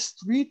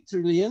invest 3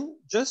 trillion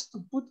just to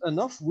put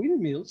enough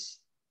windmills.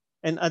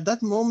 And at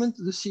that moment,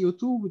 the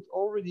CO2 would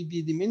already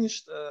be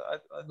diminished,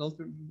 I don't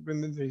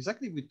remember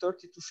exactly, with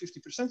 30 to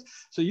 50%.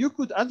 So you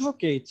could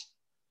advocate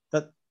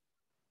that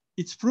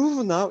it's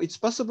proven now, it's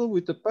possible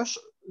with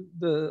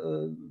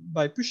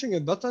by pushing a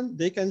button,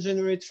 they can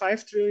generate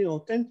 5 trillion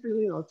or 10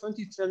 trillion or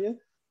 20 trillion,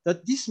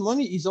 that this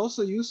money is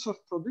also used for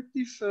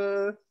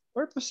productive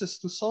purposes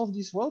to solve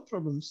these world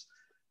problems.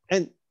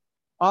 And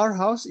our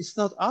house is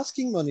not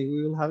asking money.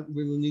 We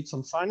will need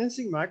some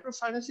financing,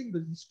 microfinancing,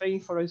 but it's paying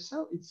for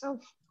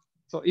itself.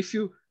 So if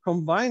you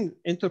combine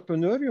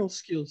entrepreneurial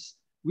skills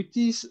with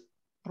these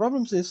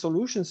problems and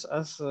solutions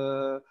as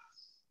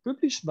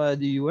published by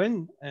the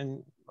UN,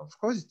 and of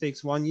course it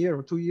takes 1 year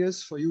or 2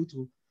 years for you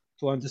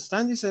to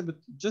understand this, but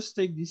just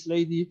take this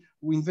lady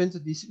who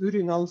invented this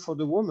urinal for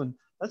the woman.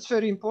 That's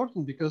very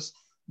important because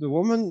the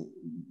woman,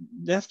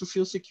 they have to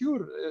feel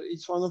secure.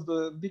 It's one of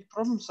the big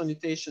problems,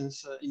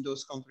 sanitations in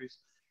those countries.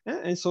 Yeah?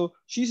 And so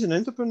she's an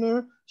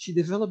entrepreneur. She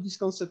developed this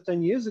concept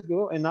 10 years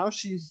ago, and now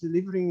she's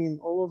delivering in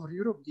all over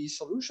Europe the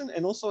solution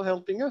and also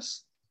helping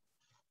us.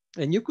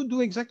 And you could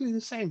do exactly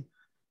the same.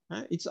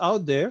 It's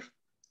out there,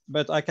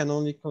 but I can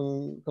only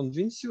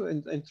convince you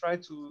and try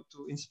to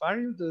inspire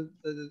you.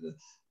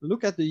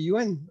 Look at the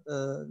UN,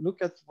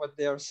 look at what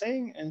they are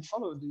saying and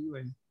follow the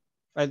UN.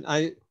 And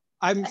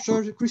I'm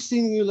sure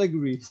Christine will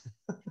agree.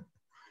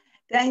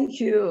 Thank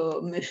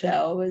you,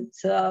 Michel.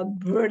 It's a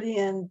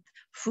brilliant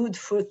food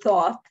for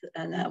thought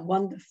and a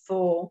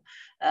wonderful,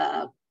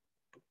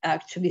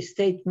 actually,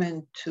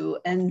 statement to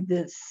end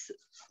this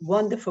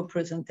wonderful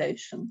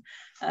presentation.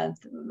 And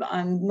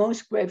I'm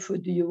most grateful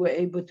that you were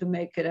able to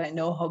make it. I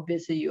know how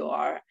busy you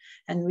are,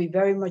 and we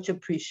very much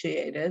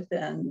appreciate it.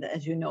 And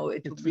as you know,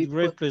 it will be with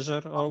great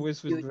pleasure,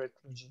 always with great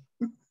pleasure.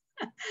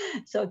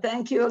 So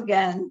thank you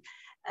again.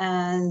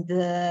 And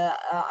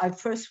I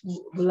first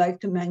would like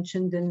to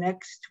mention the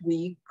next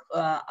week,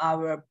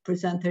 our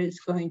presenter is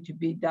going to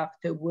be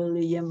Dr.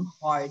 William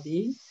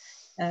Hardy,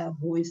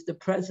 who is the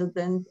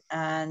president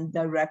and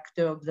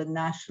director of the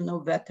National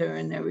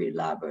Veterinary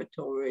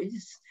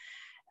Laboratories.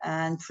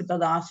 And for the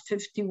last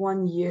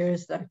 51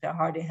 years, Dr.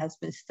 Hardy has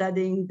been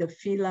studying the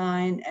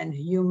feline and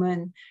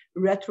human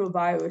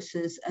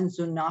retroviruses and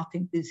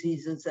zoonotic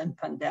diseases and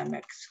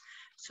pandemics.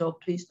 So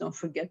please don't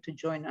forget to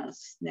join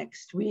us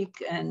next week.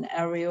 And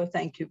Ariel,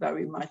 thank you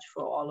very much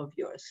for all of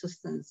your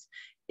assistance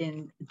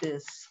in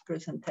this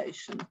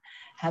presentation.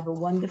 Have a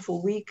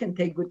wonderful week and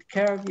take good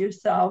care of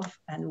yourself,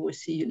 and we'll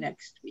see you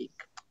next week.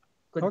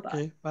 Goodbye.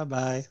 Okay,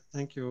 bye-bye.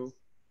 Thank you.